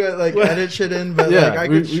know if you like What? edit shit in, but Yeah, like I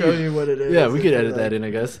we- could we show could- you what it is. Yeah, we if could you edit that like. in, I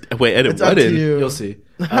guess. Wait, edit It's what up to in? you. You'll see.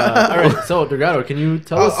 All right, so Delgado, can you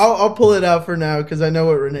tell us? I'll pull it out for now because I know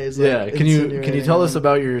what Renee's like. Yeah, can you insinuating tell us on.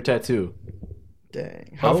 about your tattoo?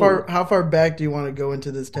 Dang. Oh. How far back do you want to go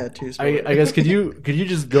into this tattoo story? I guess could you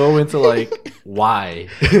just go into like why?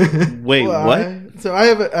 Wait, Well, what? So I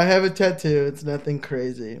have a tattoo. It's nothing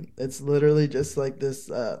crazy. It's literally just like this.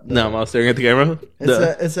 No, I'm all staring at the camera.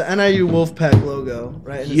 It's a NIU Wolfpack logo,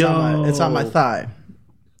 right? And it's on my thigh.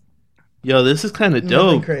 Yo, this is kind of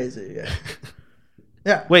Nothing dope. crazy. Yeah.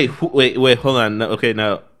 Yeah. Wait, hold on. No, okay,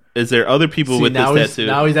 now, is there other people See, with now this tattoo?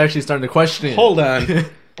 now he's actually starting to question it. Hold on.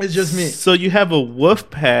 It's just me. So you have a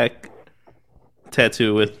Wolfpack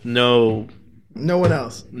tattoo with no... No one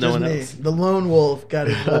else. No Just one me. else. The lone wolf got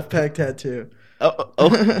his Wolfpack tattoo.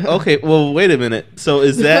 Okay, well, wait a minute. So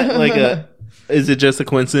is that like a... Is it just a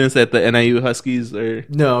coincidence that the NIU Huskies are...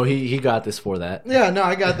 No, he got this for that. Yeah, no,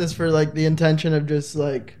 I got this for like the intention of just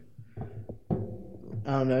like,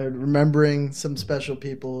 I don't know, remembering some special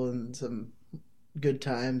people and some good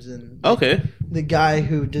times. And Okay. the guy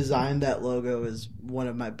who designed that logo is one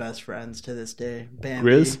of my best friends to this day. Bambi.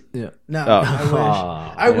 Grizz? Yeah. No,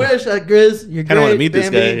 Oh. I wish. Grizz, you're great. Kind of want to meet this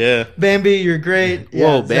Bambi, guy, yeah. Bambi, you're great. Yeah,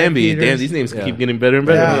 Whoa, Zach Bambi. Peters. Damn, these names Yeah. keep getting better and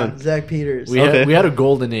better. Yeah, Huh? Zach Peters. Okay. We had a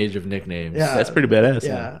golden age of nicknames. Yeah. That's pretty badass.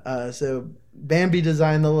 Yeah. So Bambi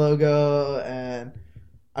designed the logo, and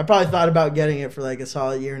I probably thought about getting it for like a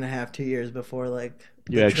solid year and a half, 2 years before like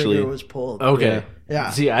You the actually- trigger was pulled. Okay. Yeah.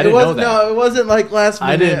 See, I didn't know that. No, it wasn't like last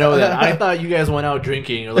minute. I didn't know that. I thought you guys went out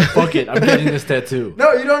drinking. You're like, fuck it, I'm getting this tattoo.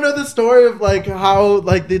 No, you don't know the story of like how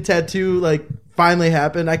like the tattoo like finally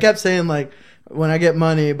happened. I kept saying like when I get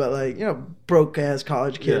money, but like, you know, broke ass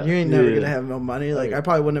college kid, Yeah. you ain't never Yeah. gonna have no money. Like I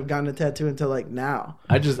probably wouldn't have gotten a tattoo until like now.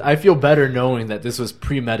 I feel better knowing that this was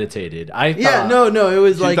premeditated. I thought, Yeah, no, it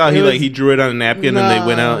was You like thought it was, he drew it on a napkin and they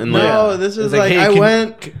went out and like... no, this It was was like hey, I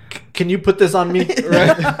went. Can you put this on me?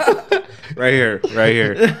 Right here.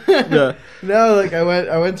 Yeah. No, like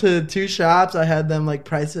I went to 2 shops. I had them like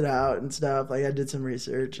price it out and stuff. Like I did some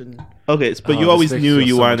research and Okay, but Oh, you this always makes knew me feel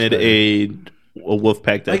you so much wanted better. a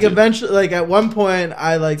Wolfpack tattoo. like eventually, like at one point,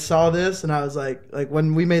 I like saw this and I was like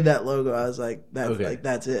when we made that logo, I was like that's Okay. like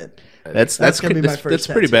that's it. that's gonna be my that's first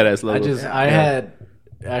pretty tattoo. badass logo. I had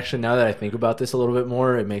actually, now that I think about this a little bit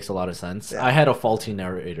more, it makes a lot of sense. Yeah. I had a faulty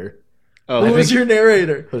narrator, Oh, Who was your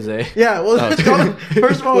narrator? Jose. Yeah, well, Oh. don't,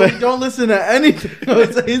 first of all, don't listen to anything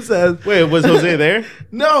Jose says. Wait, was Jose there?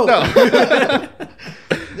 No.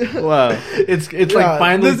 Wow. It's Yeah, like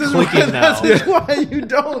finally this is clicking why, now. This is why you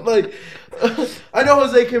don't like. I know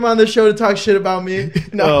Jose came on the show to talk shit about me.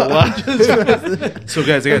 No, Oh, wow. I'm just messing. So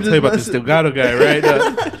guys, I gotta I'm tell you about this just Delgado guy, right?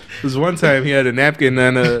 This one time he had a napkin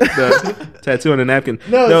and the tattoo on a napkin.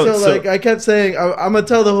 No, so like I kept saying, I'm gonna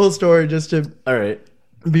tell the whole story just to All right.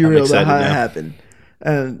 be I'm real about excited how it now. happened.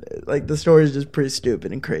 And like the story is just pretty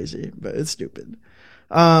stupid and crazy, but it's stupid.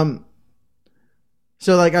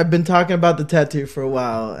 So like I've been talking about the tattoo for a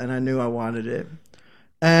while, and I knew I wanted it.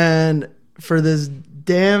 And for this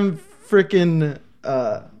damn freaking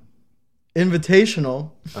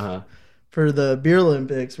invitational Uh-huh. for the Beer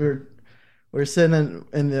Olympics, we're sitting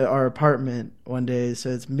in our apartment one day. So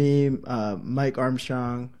it's me, Mike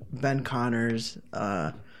Armstrong, Ben Connors,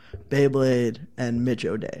 Beyblade, and Mitch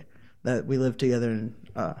O'Day. That we lived together in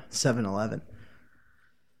 7-Eleven.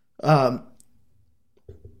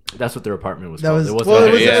 That's what their apartment was That called. was It wasn't well. It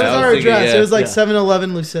like- was, yeah, it was I was our thinking, address. yeah. It was like Yeah.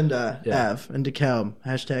 7-Eleven Lucinda Yeah. Ave in DeKalb.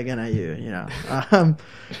 #NIU. You know.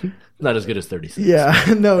 not as good as 36.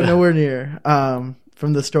 Yeah. No, nowhere near.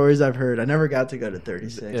 From the stories I've heard, I never got to go to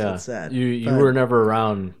 36. Yeah. It's sad. You But- were never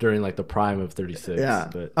around during like the prime of 36. Yeah.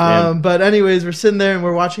 But But anyways, we're sitting there and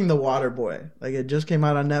we're watching The Water Boy. Like it just came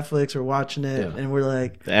out on Netflix. We're watching it Yeah. and we're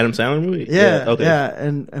like, the Adam Sandler movie. yeah, Okay. yeah.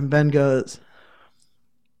 And Ben goes,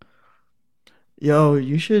 "Yo,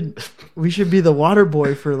 we should be the Water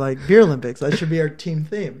Boy for like Beer Olympics. That should be our team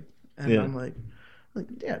theme." And Yeah. I'm like,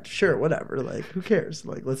 yeah, sure, whatever. Like, who cares?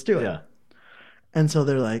 Like, let's do it. yeah. And so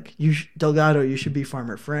they're like, Delgado, you should be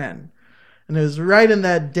Farmer Fran. And it was right in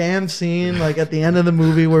that damn scene, like at the end of the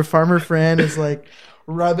movie, where Farmer Fran is like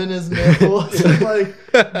rubbing his nipples and like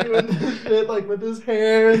doing this shit like with his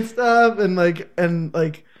hair and stuff. And like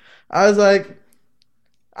I was like,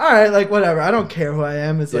 all right, like whatever. I don't care who I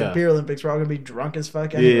am. It's like Yeah. Beer Olympics. We're all gonna be drunk as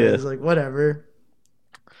fuck anyways. Yeah. Like whatever.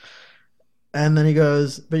 And then he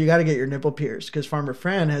goes, but you got to get your nipple pierced because Farmer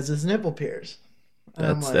Fran has his nipple pierced. And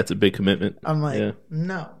I'm like, That's a big commitment. I'm like, Yeah.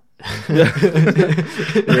 no.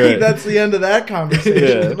 Right. That's the end of that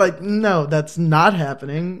conversation. Yeah. Like, no, that's not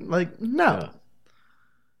happening. Like, no. Yeah.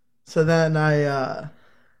 So then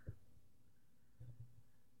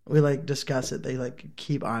we like discuss it. They like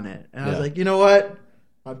keep on it. And I was Yeah. like, you know what?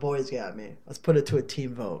 My boys got me. Let's put it to a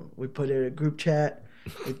team vote. We put it in a group chat.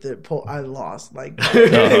 I lost. Like, Oh,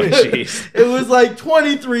 jeez. it was like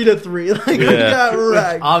 23-3. Like, we Yeah. got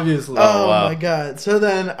wrecked. Obviously. Oh wow. my god! So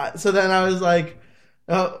then I was like,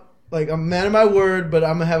 like I'm a man of my word, but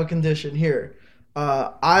I'm gonna have a condition here.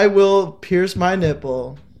 I will pierce my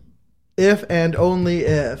nipple if and only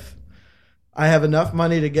if I have enough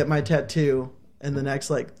money to get my tattoo in the next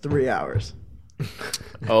like 3 hours.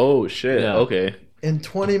 Oh shit. Yeah. Okay. In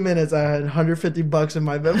 20 minutes, I had $150 in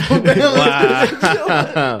my Venmo balance.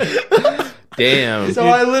 Wow. Damn. So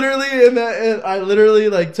I literally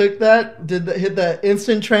like took that, hit that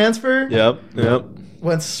instant transfer, Yep.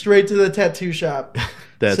 went straight to the tattoo shop.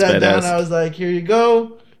 That's Sat down, badass. I was like, here you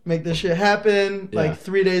go, make this shit happen. Yeah. Like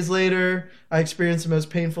 3 days later, I experienced the most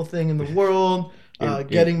painful thing in the world,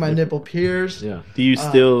 getting my nipple pierced. Yeah. Do you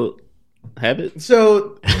still have it?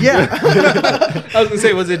 So yeah. I was gonna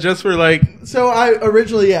say, was it just for like? So I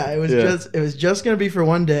originally, it was Yeah. just gonna be for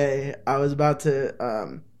one day. I was about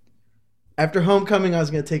to after homecoming, I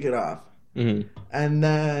was gonna take it off. Mhm. And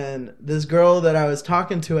then this girl that I was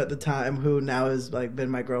talking to at the time, who now has like been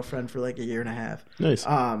my girlfriend for like a year and a half, Nice.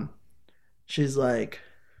 she's like,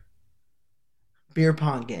 beer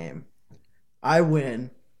pong game. I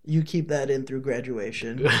win. You keep that in through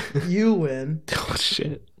graduation. You win. Oh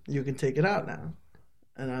shit. You can take it out now.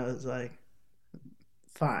 And I was like,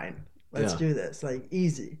 fine, let's Yeah. do this. Like,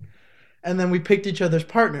 easy. And then we picked each other's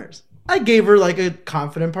partners. I gave her like a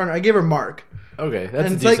confident partner. I gave her Mark. Okay, that's And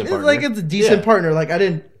a it's decent like partner. it's a decent Yeah. partner. Like I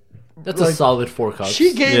didn't. That's like, a solid 4 cups.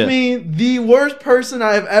 She gave Yeah. me the worst person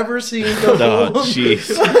I've ever seen. The Oh, whole, jeez.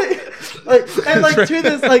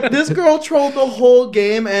 this girl trolled the whole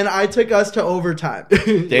game, and I took us to overtime. Like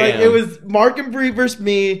it was Mark and Bree versus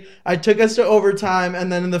me. I took us to overtime,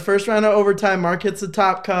 and then in the first round of overtime, Mark hits the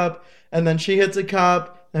top cup, and then she hits a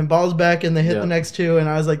cup, and balls back, and they hit Yeah. the next two, and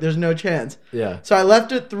I was like, "There's no chance." Yeah. So I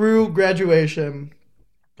left it through graduation.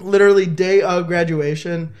 Literally day of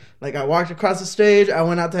graduation. Like I walked across the stage, I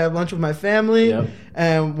went out to have lunch with my family, Yep.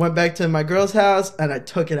 and went back to my girl's house, and I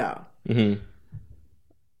took it out. Mhm.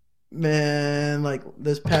 Man, like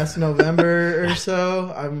this past November or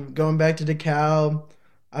so, I'm going back to DeKalb.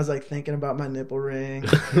 I was like thinking about my nipple ring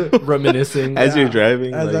Reminiscing. As Yeah. you're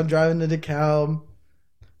driving. as like- I'm driving to DeKalb.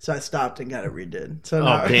 So I stopped and got it redid. So oh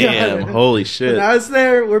now, damn! Holy shit! now it's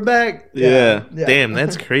there. We're back. Yeah. Damn,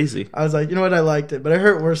 that's crazy. I was like, you know what? I liked it, but it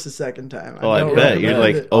hurt worse the second time. Oh, I don't bet you're recommend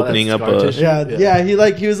like it. opening up scar a. tissue. Yeah.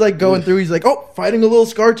 He was like going through. He's like, oh, fighting a little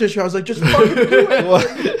scar tissue. I was like, just fucking do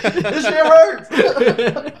it. This shit hurts.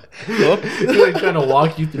 He's like trying to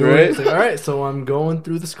walk you through Right. it. It's like, all right, so I'm going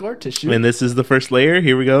through the scar tissue. And this is the first layer.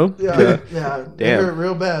 Here we go. Yeah. It Damn. hurt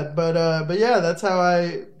real bad. But yeah, that's how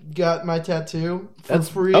I got my tattoo for That's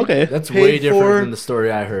free. Okay. That's paid way different for- than the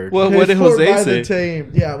story I heard. Well, Paid what did for Jose by say? the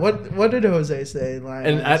team. Yeah. What did Jose say?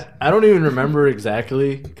 And I don't even remember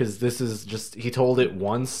exactly because this is just he told it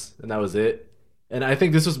once and that was it. And I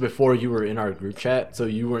think this was before you were in our group chat, so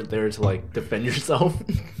you weren't there to like defend yourself.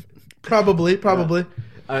 probably.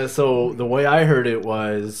 So the way I heard it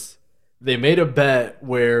was they made a bet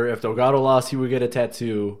where if Delgado lost, he would get a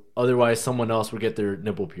tattoo. Otherwise, someone else would get their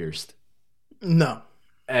nipple pierced. No.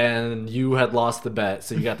 And you had lost the bet,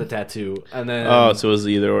 so you got the tattoo. And then Oh, so it was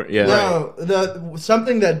either or. Yeah. No.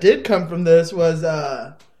 Something that did come from this was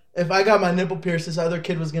if I got my nipple pierced, this other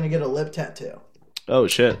kid was gonna get a lip tattoo. Oh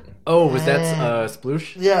shit. oh, was that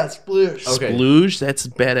sploosh? Yeah, sploosh. Okay. Splooge. That's a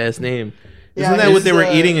badass name. Yeah, Isn't that what his, they were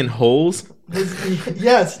eating in holes?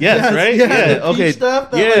 Yes, right? Yeah, Yeah, the okay. peach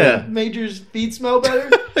stuff that Yeah. like, made your feet smell better.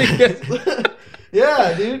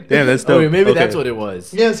 Yeah, dude. Damn, that's dope. Oh, maybe Okay. that's what it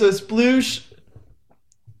was. Yeah, so Sploosh.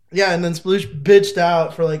 Yeah, and then Sploosh bitched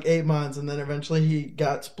out for like 8 months, and then eventually he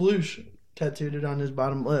got Sploosh tattooed on his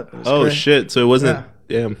bottom lip. It was Oh great. shit! So it wasn't.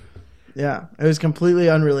 Damn. Yeah, it was completely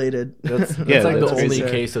unrelated. That's Yeah, like the that's only crazy.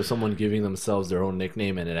 case of someone giving themselves their own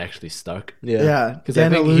nickname and it actually stuck. Yeah. Yeah, Because I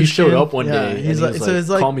think he showed up one day and He's he like, was so like, it's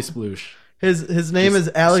like call me Sploosh. his name Just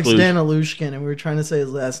is Alex Sploosh. Danalushkin, and we were trying to say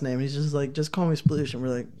his last name. He's just like, just call me Sploosh, and we're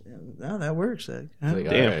like, oh, that works. Like, huh? Like,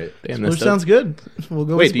 Damn. all right. Damn. Sploosh That's dope. sounds good. We'll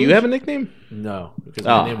go. Wait, with do you Sploosh. have a nickname? No, because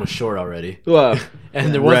Oh. my name was short already. Well,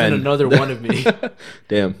 And there wasn't Ren. another one of me.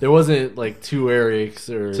 Damn. There wasn't like 2 Erics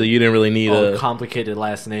or So you didn't really need a a. complicated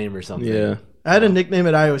last name or something. Yeah. I had a nickname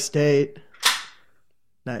at Iowa State.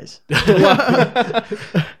 Nice.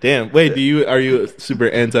 Damn. Wait. Are you super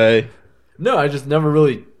anti? No, I just never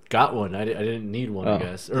really got one. I didn't need one, Oh. I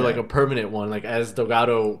guess. Or like a permanent one. Like as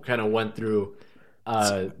Delgado kind of went through,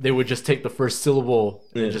 they would just take the first syllable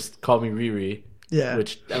and Yeah. just call me Riri. Yeah.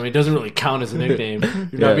 Which, I mean, doesn't really count as a nickname. You're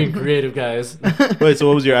Yeah. not being creative, guys. Wait. So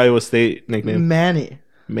what was your Iowa State nickname? Manny.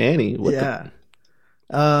 Manny. What Yeah.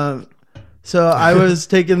 So I was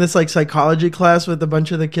taking this like psychology class with a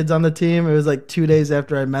bunch of the kids on the team. It was like 2 days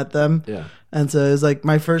after I met them. Yeah. And so it was like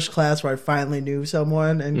my first class where I finally knew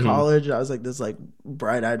someone in college. I was like this like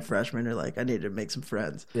bright-eyed freshman who like I needed to make some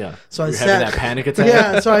friends. Yeah. So You're I having sat that panic attack.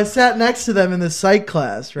 Yeah, so I sat next to them in this psych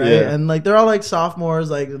class, right? Yeah. And like they're all like sophomores,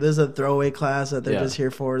 like this is a throwaway class that they're Yeah. just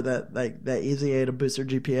here for that like that easy A to boost their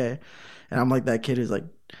GPA. And I'm like that kid who's like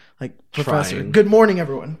professor, Trying. good morning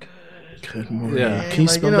everyone. Good morning. Yeah. Can you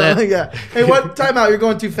Like, spell that? like, yeah. Hey, what timeout? You're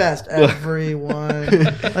going too fast. Everyone.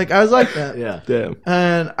 Like I was like that. Yeah. Damn.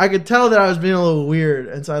 And I could tell that I was being a little weird.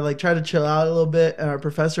 And so I like tried to chill out a little bit. And our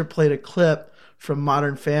professor played a clip from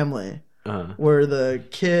Modern Family Uh-huh. where the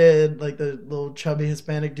kid, like the little chubby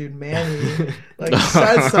Hispanic dude, Manny, like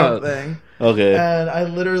said something. Okay. And I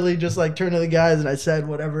literally just like turned to the guys and I said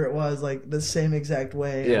whatever it was, like the same exact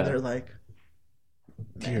way. Yeah. And they're like,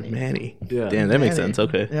 Dear Manny. Yeah. Damn, that makes Manny. sense.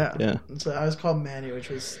 Okay. yeah. Yeah. And so I was called Manny, which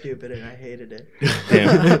was stupid and I hated it.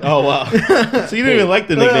 Damn. Oh wow. So you didn't even like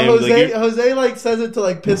the nickname? Jose like says it to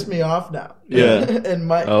like piss me off now. Yeah. And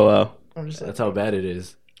my, Oh wow. I'm just like, That's how bad it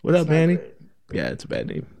is. What up, it's not Manny? great. Yeah, it's a bad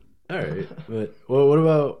name. All right. But what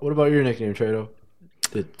about your nickname, Trado?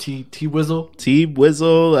 The T Wizzle? T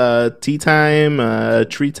Wizzle, Tea Time,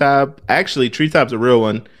 Treetop. Actually, Treetop's a real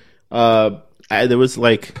one. There was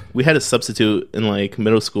like we had a substitute in like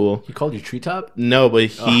middle school. He called you Treetop? No, but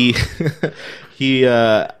he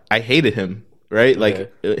I hated him, right?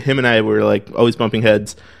 Like him and I were like always bumping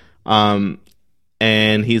heads.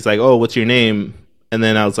 And he's like, "Oh, what's your name?" And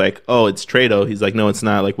then I was like, "Oh, it's Trado." He's like, "No, it's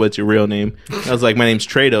not. Like, what's your real name?" I was like, "My name's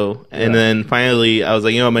Trado." And then finally I was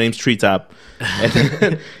like, "My name's Treetop." And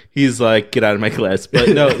then he's like, "Get out of my class." But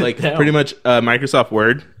no, like pretty much Microsoft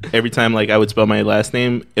Word, every time like I would spell my last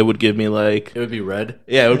name, it would give me like It would be red.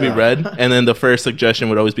 yeah, it would be red. And then the first suggestion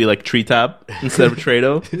would always be like Treetop instead of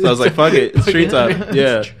Trado. So I was like, fuck it, it's Treetop.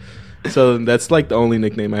 Yeah. So that's like the only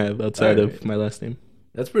nickname I have outside Alright. of my last name.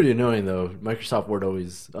 That's pretty annoying though. Microsoft Word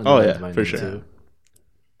always yeah, my for name, sure. too.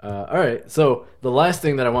 All right. So the last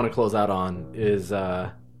thing that I want to close out on is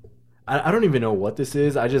I don't even know what this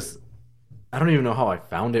is. I don't even know how I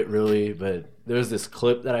found it really, but there's this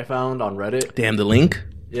clip that I found on Reddit. Damn, the link.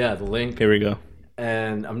 Yeah, the link. Here we go.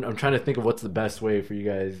 And I'm trying to think of what's the best way for you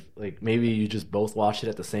guys. Like maybe you just both watch it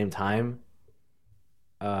at the same time.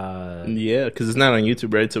 Yeah, because it's not on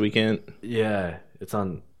YouTube, right? So we can't. Yeah, it's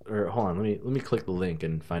on. Or hold on, let me click the link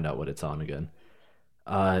and find out what it's on again.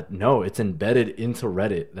 No, it's embedded into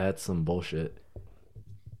Reddit. That's some bullshit.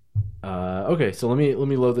 Okay, so let me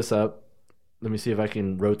load this up. Let me see if I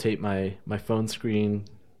can rotate my phone screen.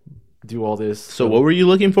 Do all this. So what were you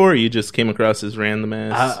looking for? Or you just came across this random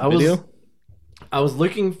ass video? I was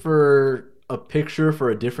looking for a picture for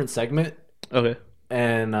a different segment, Okay.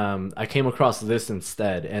 and I came across this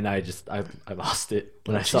instead, and I lost it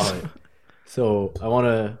when I saw it. So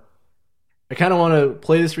I kind of want to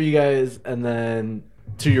play this for you guys, and then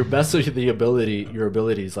to your best of your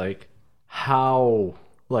abilities, like how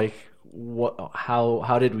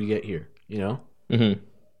did we get here? You know. Mm-hmm.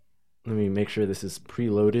 Let me make sure this is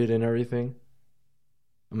preloaded and everything.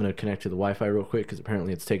 I'm gonna connect to the Wi-Fi real quick because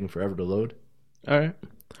apparently it's taking forever to load. All right.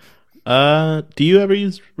 Do you ever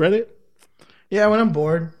use Reddit? Yeah, when I'm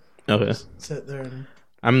bored, Okay. sit there and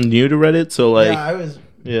I'm new to Reddit, so like, yeah, I was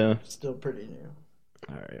yeah. still pretty new.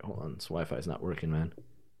 All right, hold on. This Wi-Fi is not working, man.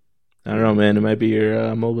 I don't know, man. It might be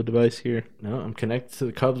your mobile device here. No, I'm connected to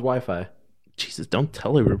the Cubs Wi-Fi. Jesus, don't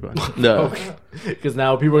tell everybody. No. Because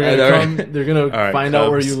now people are gonna All right. come. They're gonna All right, find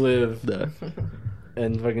out where Cubs. you live The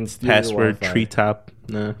and fucking steal password your Wi-Fi. treetop.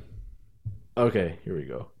 Nah. Okay, here we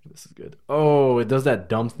go. This is good. Oh, it does that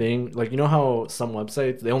dumb thing. Like, you know how some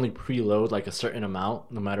websites, they only preload like a certain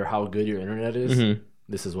amount no matter how good your internet is? Mm-hmm.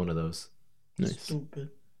 This is one of those. Nice. Stupid.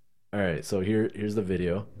 All right, so here's the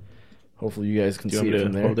video. Hopefully you guys can Do you see want it me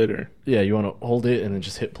from to there. hold it or? Yeah, you want to hold it and then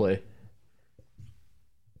just hit play.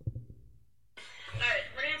 Alright,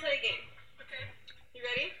 we're gonna play a game. Okay. You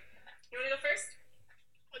ready? You wanna go first?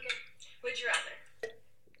 Okay. Would you rather?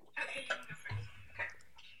 Okay, you can go first. Okay.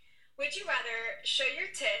 Would you rather show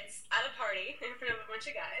your tits at a party in front of a bunch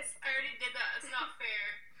of guys? I already did that. It's not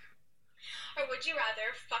fair. Or would you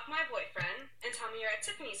rather fuck my boyfriend and tell me you're at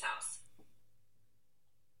Tiffany's house?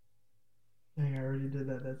 Dang, I already did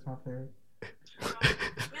that. That's not fair. No.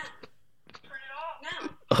 Turn it off.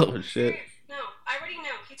 No. Oh shit. No. I already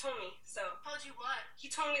know. He told me. So Told you what? he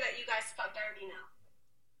told me that you guys fucked. I already know.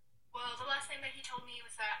 Well, the last thing that he told me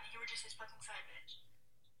was that you were just his fucking side bitch.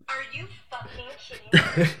 Are you fucking kidding me?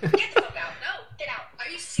 Get the fuck out. No, get out.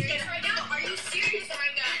 Are you serious right now? Are you serious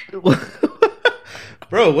right now?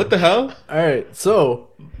 Bro, what the hell? All right, so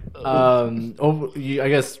I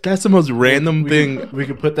guess That's the most random thing. we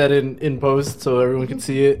could put that in post so everyone can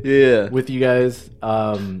see it. Yeah. With you guys.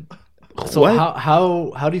 So What?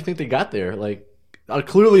 how do you think they got there? Like,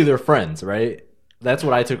 clearly they're friends, right? That's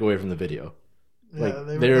what I took away from the video. Yeah,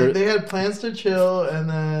 Like, they had plans to chill, and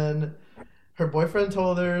then her boyfriend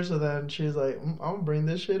told her, so then she's like, I'm gonna bring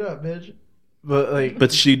this shit up, bitch. But like,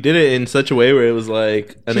 But she did it in such a way where it was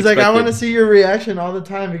like She's like, I want to unexpected. see your reaction all the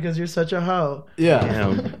time because you're such a hoe. yeah.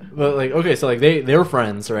 Damn. But like, okay, so like they're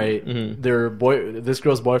friends, right? Mhm. This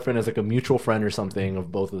girl's boyfriend is like a mutual friend or something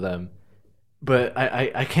of both of them. But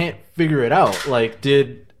I can't figure it out. Like,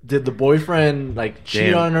 did the boyfriend like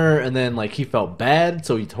cheat Damn. on her, and then like he felt bad,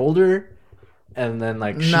 so he told her, and then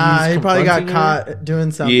like Nah, she's he probably got confronting her? caught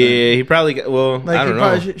doing something. Yeah, he probably got. Well, Like I he don't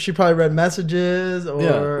probably, know. she probably read messages, or,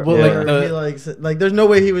 Yeah. Well, like, or he like there's no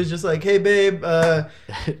way he was just like, hey babe, fuck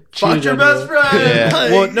Cheated your on best you. friend. Yeah.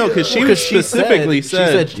 Like, Well, no, because she Because specifically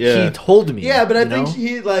said, she told me. yeah, but I you think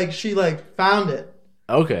know? she found it.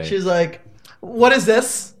 Okay. She's like, what is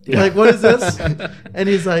this? Yeah. Like, what is this? And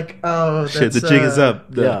he's like, oh, Shit, the that's, jig is up.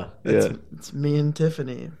 yeah. Yeah. It's me and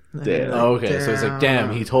Tiffany. And Damn. you're like, Oh, okay, so it's like,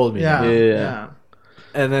 damn, he told me. Yeah, Yeah. yeah.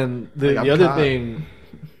 And then Like, the I'm other caught. thing,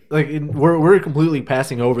 like we're completely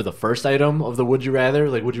passing over the first item of the would you rather.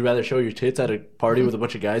 Like, would you rather show your tits at a party with a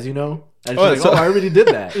bunch of guys you know? And she's Oh, like, so- I already did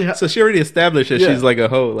that. Yeah. So she already established that Yeah. she's like a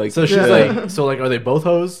hoe. Like, So she's Yeah. like, are they both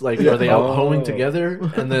hoes? Like, are they out Oh. hoeing together?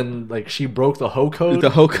 And then like she broke the hoe code. the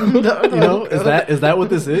hoe. code. you know, is that what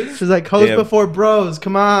this is? She's like, hoes Damn. before bros,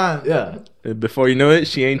 come on. Yeah. Before you know it,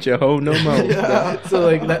 she ain't your hoe no more. Yeah. So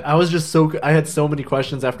like I was just I had so many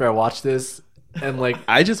questions after I watched this, and like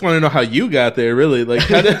I just want to know how you got there. Really, like,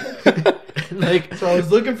 how did, like So I was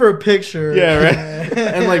looking for a picture. Yeah, right.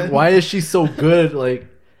 and like why is she so good? Like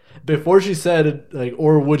before she said like,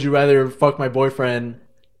 or would you rather fuck my boyfriend?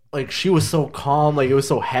 Like she was so calm, like it was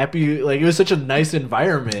so happy, like it was such a nice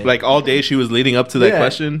environment. like all day she was leading up to that Yeah,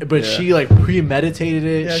 question. but Yeah. she like premeditated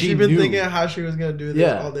it. Yeah, she she's been knew. thinking how she was gonna do this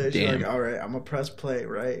Yeah. all day. She's Damn. like, all right, I'm gonna press play,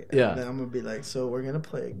 right? And Yeah. then I'm gonna be like, so we're gonna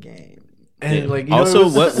play a game. And like you know, also, it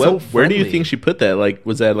was what so where do you friendly. think she put that? Like,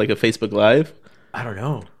 was that like a Facebook Live? I don't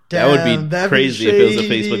know. That would be that'd crazy if it was a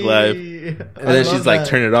shady. Facebook Live. And then she's like,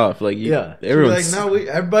 turn it off. Like, Yeah. She's like, everyone's no,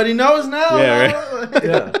 everybody knows now. Yeah, huh?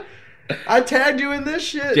 Yeah. I tagged you in this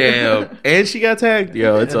shit. damn. And she got tagged.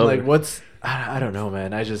 Yo, it's And over. like what's I don't know,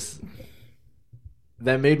 man.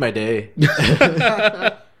 That made my day.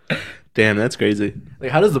 Damn, that's crazy.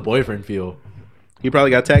 Like, how does the boyfriend feel? He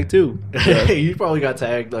probably got tagged too. He probably got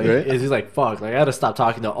tagged. Like, Right? he's like, "Fuck! Like, I got to stop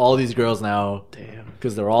talking to all these girls now. Damn,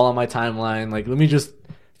 because they're all on my timeline. Like, let me just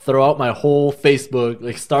throw out my whole Facebook.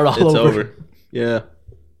 Like, start all It's over." over. Yeah,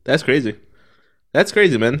 that's crazy. That's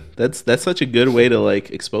crazy, man. That's such a good way to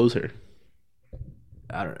like expose her.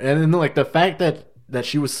 I don't. And then like the fact that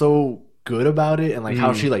she was so good about it, and like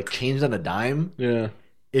how Mm. she like changed on a dime. Yeah.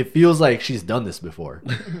 It feels like she's done this before.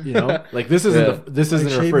 You know, like this isn't Yeah. this isn't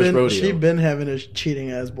her first rodeo. She's been having a cheating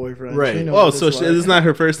ass boyfriend. Right. She knows Oh, what so it's this is not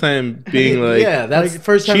her first time being like. yeah, that's like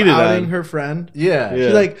first time cheated outing on. her friend. yeah. Yeah.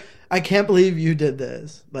 She's like, I can't believe you did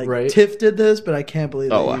this. Like Right. Tiff did this, but I can't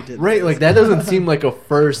believe Oh, that wow. you did Right, this. like that doesn't seem like a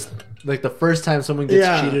first, like the first time someone gets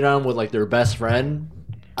Yeah. cheated on with like their best friend.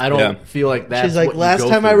 I don't Yeah. feel like that. She's like, last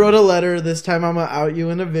time I wrote a letter, this time I'm gonna out you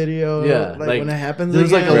in a video. Yeah, like when it happens,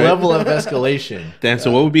 there's like a again. level of escalation. Damn.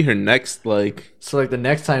 So what would be her next like? So like the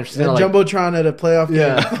next time she's And gonna like, Jumbotron at a playoff game.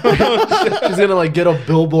 yeah, she's gonna like get a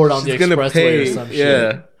billboard on She's the gonna expressway pay. or some shit.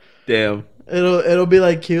 Yeah. Damn. It'll be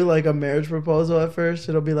like cute, like a marriage proposal at first.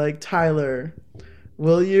 It'll be like, Tyler,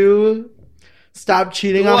 will you stop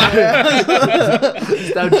cheating on my ass?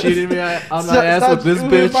 Stop cheating me on my Stop- ass stop with this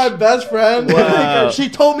cheating with my bitch. best friend. Wow. She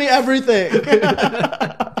told me everything.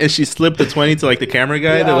 And she slipped the 20 to like the camera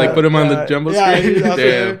guy to like put him on the jumbo screen. he's out Damn.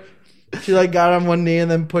 there. She like got on one knee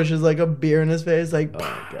and then pushes like a beer in his face. Like, Oh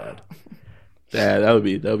my god. Yeah, that would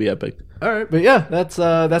be epic. All right, but yeah, that's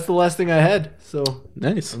the last thing I had. So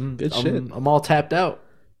Nice. Good shit. I'm all tapped out.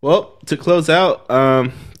 Well, to close out,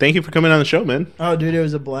 thank you for coming on the show, man. oh, dude, it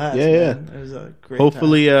was a blast. Yeah, yeah. man. It was a great.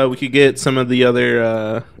 Hopefully, we could get some of the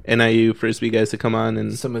other NIU Frisbee guys to come on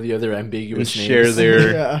and Some of the other ambiguous share names.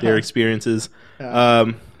 their Yeah. their experiences.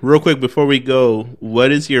 Yeah. Real quick before we go,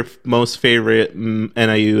 what is your most favorite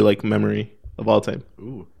NIU like memory of all time?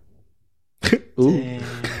 Ooh, Ooh,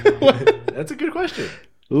 that's a good question.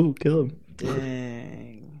 ooh, kill him!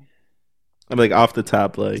 Dang. I'm like off the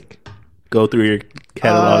top, like go through your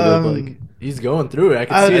catalog of like. He's going through it. I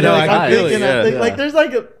can I see it. know, in I his can eyes. feel it, yeah. Like there's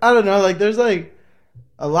like I don't know, like there's like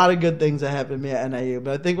a lot of good things that happened to me at NIU,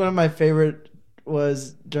 but I think one of my favorite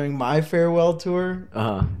was during my farewell tour.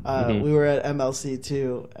 Uh-huh. Mhm. We were at MLC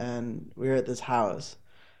too, and we were at this house,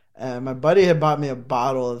 and my buddy had bought me a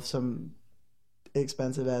bottle of some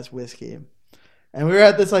expensive ass whiskey, and we were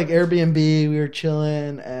at this like Airbnb. We were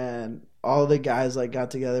chilling, and all the guys like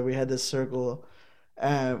got together. We had this circle,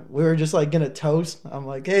 and we were just like gonna toast. I'm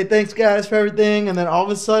like, hey, thanks guys for everything, and then all of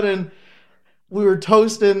a sudden, we were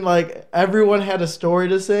toasting, like, everyone had a story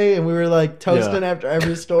to say, and we were, like, toasting after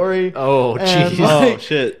every story. Oh, And, jeez. like- Oh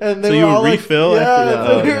shit! And So they you were all, would like- refill yeah, after that?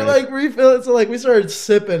 so Oh, we were, nice. like, refilling. So, like, we started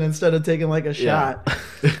sipping instead of taking, like, a Yeah.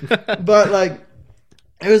 shot. But, like,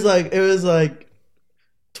 it was, like,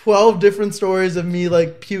 12 different stories of me,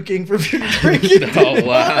 like, puking from drinking. Oh,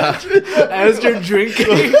 wow. As you're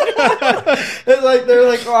drinking. And like they're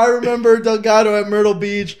like, oh, I remember Delgado at Myrtle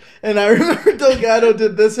Beach, and I remember Delgado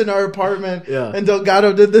did this in our apartment, Yeah. and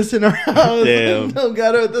Delgado did this in our house. Damn. And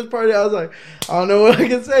Delgado at this party. I was like, I don't know what I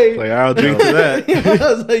can say. Like, I'll drink to that.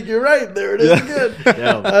 I was like, you're right. There it is. Yeah. Good.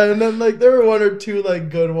 Yeah. And then like there were one or two like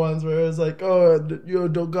good ones where it was like, oh,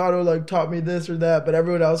 Delgado like taught me this or that, but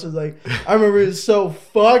everyone else was like, I remember he was so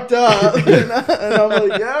fucked up, and I'm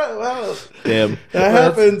like, yeah, well, Damn. that Well,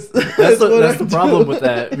 happens. That's what the I problem do. with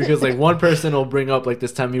that, because like one person will bring up like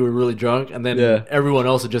this time you were really drunk, and then Yeah. everyone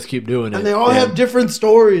else will just keep doing it. And they all have different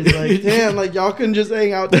stories. Like, damn, like y'all couldn't just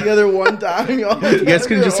hang out together one time. You guys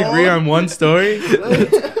can just agree on one story.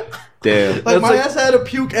 Damn. Like That's my like- ass had a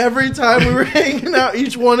puke every time we were hanging out.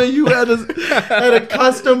 Each one of you had a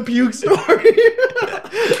custom puke story.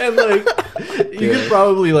 And like you could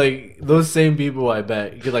probably like those same people, I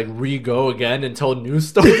bet you could like re-go again and tell new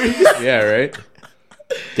stories. Yeah. Right.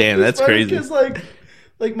 Damn. That's It's funny crazy. 'cause,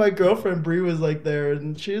 like my girlfriend Bree was like there,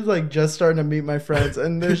 and she was like just starting to meet my friends,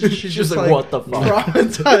 and she's She's just like, like, what the fuck?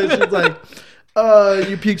 traumatized. She's like,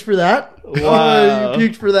 you puked for that? Wow. You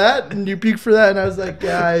puked for that, and you puked for that, and I was like,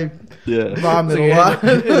 yeah, I Yeah. vomit It's a like, lot.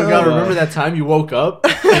 hey, you gotta remember that time you woke up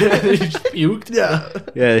and you just puked. Yeah.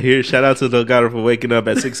 Yeah. Here, shout out to Delgado for waking up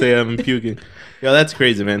at 6 a.m. and puking. Yo, that's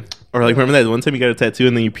crazy, man. Or like, remember that one time you got a tattoo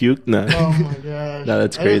and then you puked? Nah. Oh my gosh. No,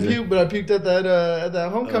 that's I didn't crazy. puke, but I puked at that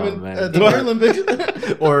homecoming Oh, man. at the What?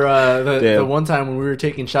 Paralympics. Or the Damn. one time when we were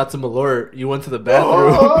taking shots of Malort, you went to the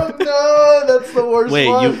bathroom. Oh no, that's the worst Wait,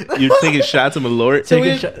 one. you're taking shots of Malort? So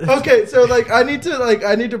Taking we- shot- okay, so like I need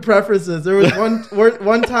to preface this. There was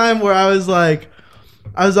one time where I was like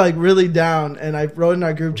really down, and I wrote in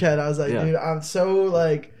our group chat. I was like, Yeah. dude,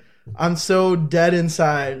 I'm so dead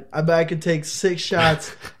inside. I bet I could take 6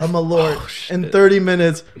 shots of Malort in 30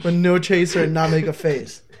 minutes with no chaser and not make a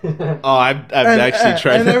face. Oh, I've actually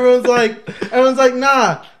tried and that. everyone's like,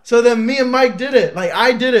 nah. So then me and Mike did it. Like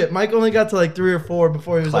I did it. Mike only got to like 3 or 4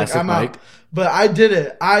 before he was Classic like, I'm Mike. out. But I did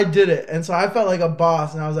it. And so I felt like a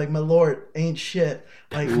boss, and I was like, Malort ain't shit.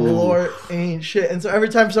 Like Malort ain't shit. And so every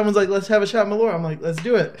time someone's like, let's have a shot of Malort, I'm like, let's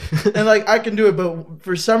do it. And like I can do it, but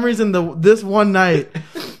for some reason this one night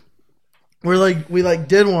we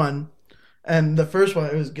did one. And the first one,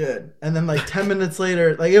 it was good. And then like 10 minutes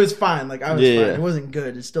later, like it was fine. Like I was Yeah. fine. It wasn't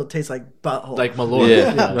good. It still tastes like butthole. Like Malort.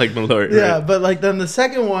 Yeah, like Malort. Yeah, Right? but like then the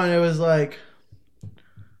second one, it was like,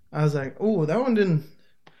 I was like, ooh, that one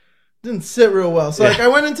didn't sit real well. So like I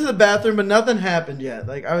went into the bathroom, but nothing happened yet.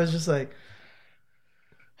 Like I was just like,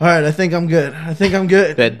 all right, I think I'm good.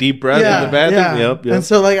 That deep breath in the bathroom. Yep. And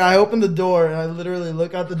so like I opened the door and I literally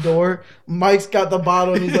look out the door. Mike's got the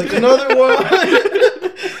bottle and he's like, another one.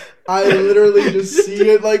 I literally just see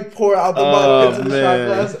it like pour out the bottle into the man.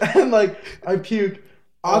 shot glass, and like I puke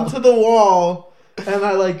onto the wall, and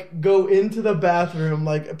I like go into the bathroom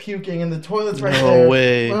like puking, and the toilet's right No there.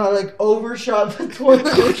 way. And I like overshot the toilet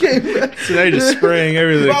and came back. So now you're just spraying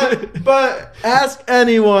everything. But ask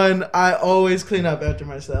anyone, I always clean up after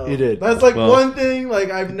myself. You did. That's like Well. one thing.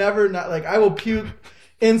 Like I've never not like I will puke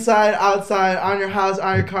inside, outside, on your house,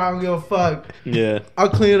 on your car. I don't give a fuck. Yeah. I'll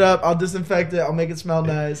clean it up. I'll disinfect it. I'll make it smell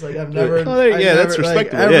nice. Like I've never. Oh, there- I yeah, never, that's like,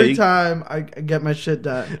 respectable. every Yeah, you- time I get my shit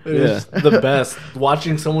done. It was the best.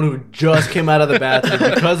 Watching someone who just came out of the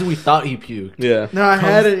bathroom because we thought he puked. Yeah. No, I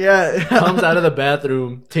had it. Yeah. Comes out of the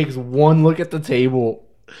bathroom, takes one look at the table.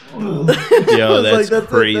 Yo, It's that's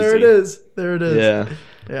crazy. There it is. There it is. Yeah.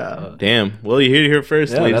 Yeah. Damn. Well, you hear it here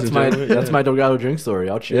first, Yeah, ladies that's and my gentlemen. that's my Delgado drink story.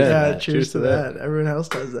 I'll cheers. Yeah. to Yeah, that. cheers to that. Everyone else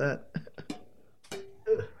does that.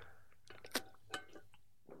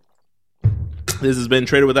 This has been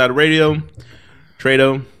Trader Without a Radio.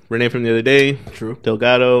 Trado, Renee from the other day. True.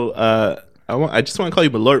 Delgado. I just want to call you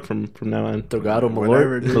Malort from now on. Delgado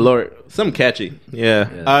Whatever, Malort. dude. Malort. Something catchy. Yeah.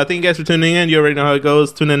 Yeah. Thank you guys for tuning in. You already know how it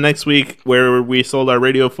goes. Tune in next week where we sold our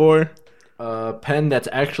radio for. Pen that's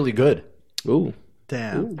actually good. Ooh.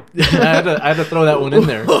 Damn. I had to throw that one in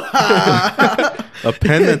there. A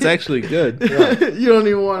pen that's actually good. You don't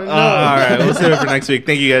even want to know. All right. We'll save it for next week.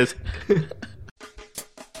 Thank you guys.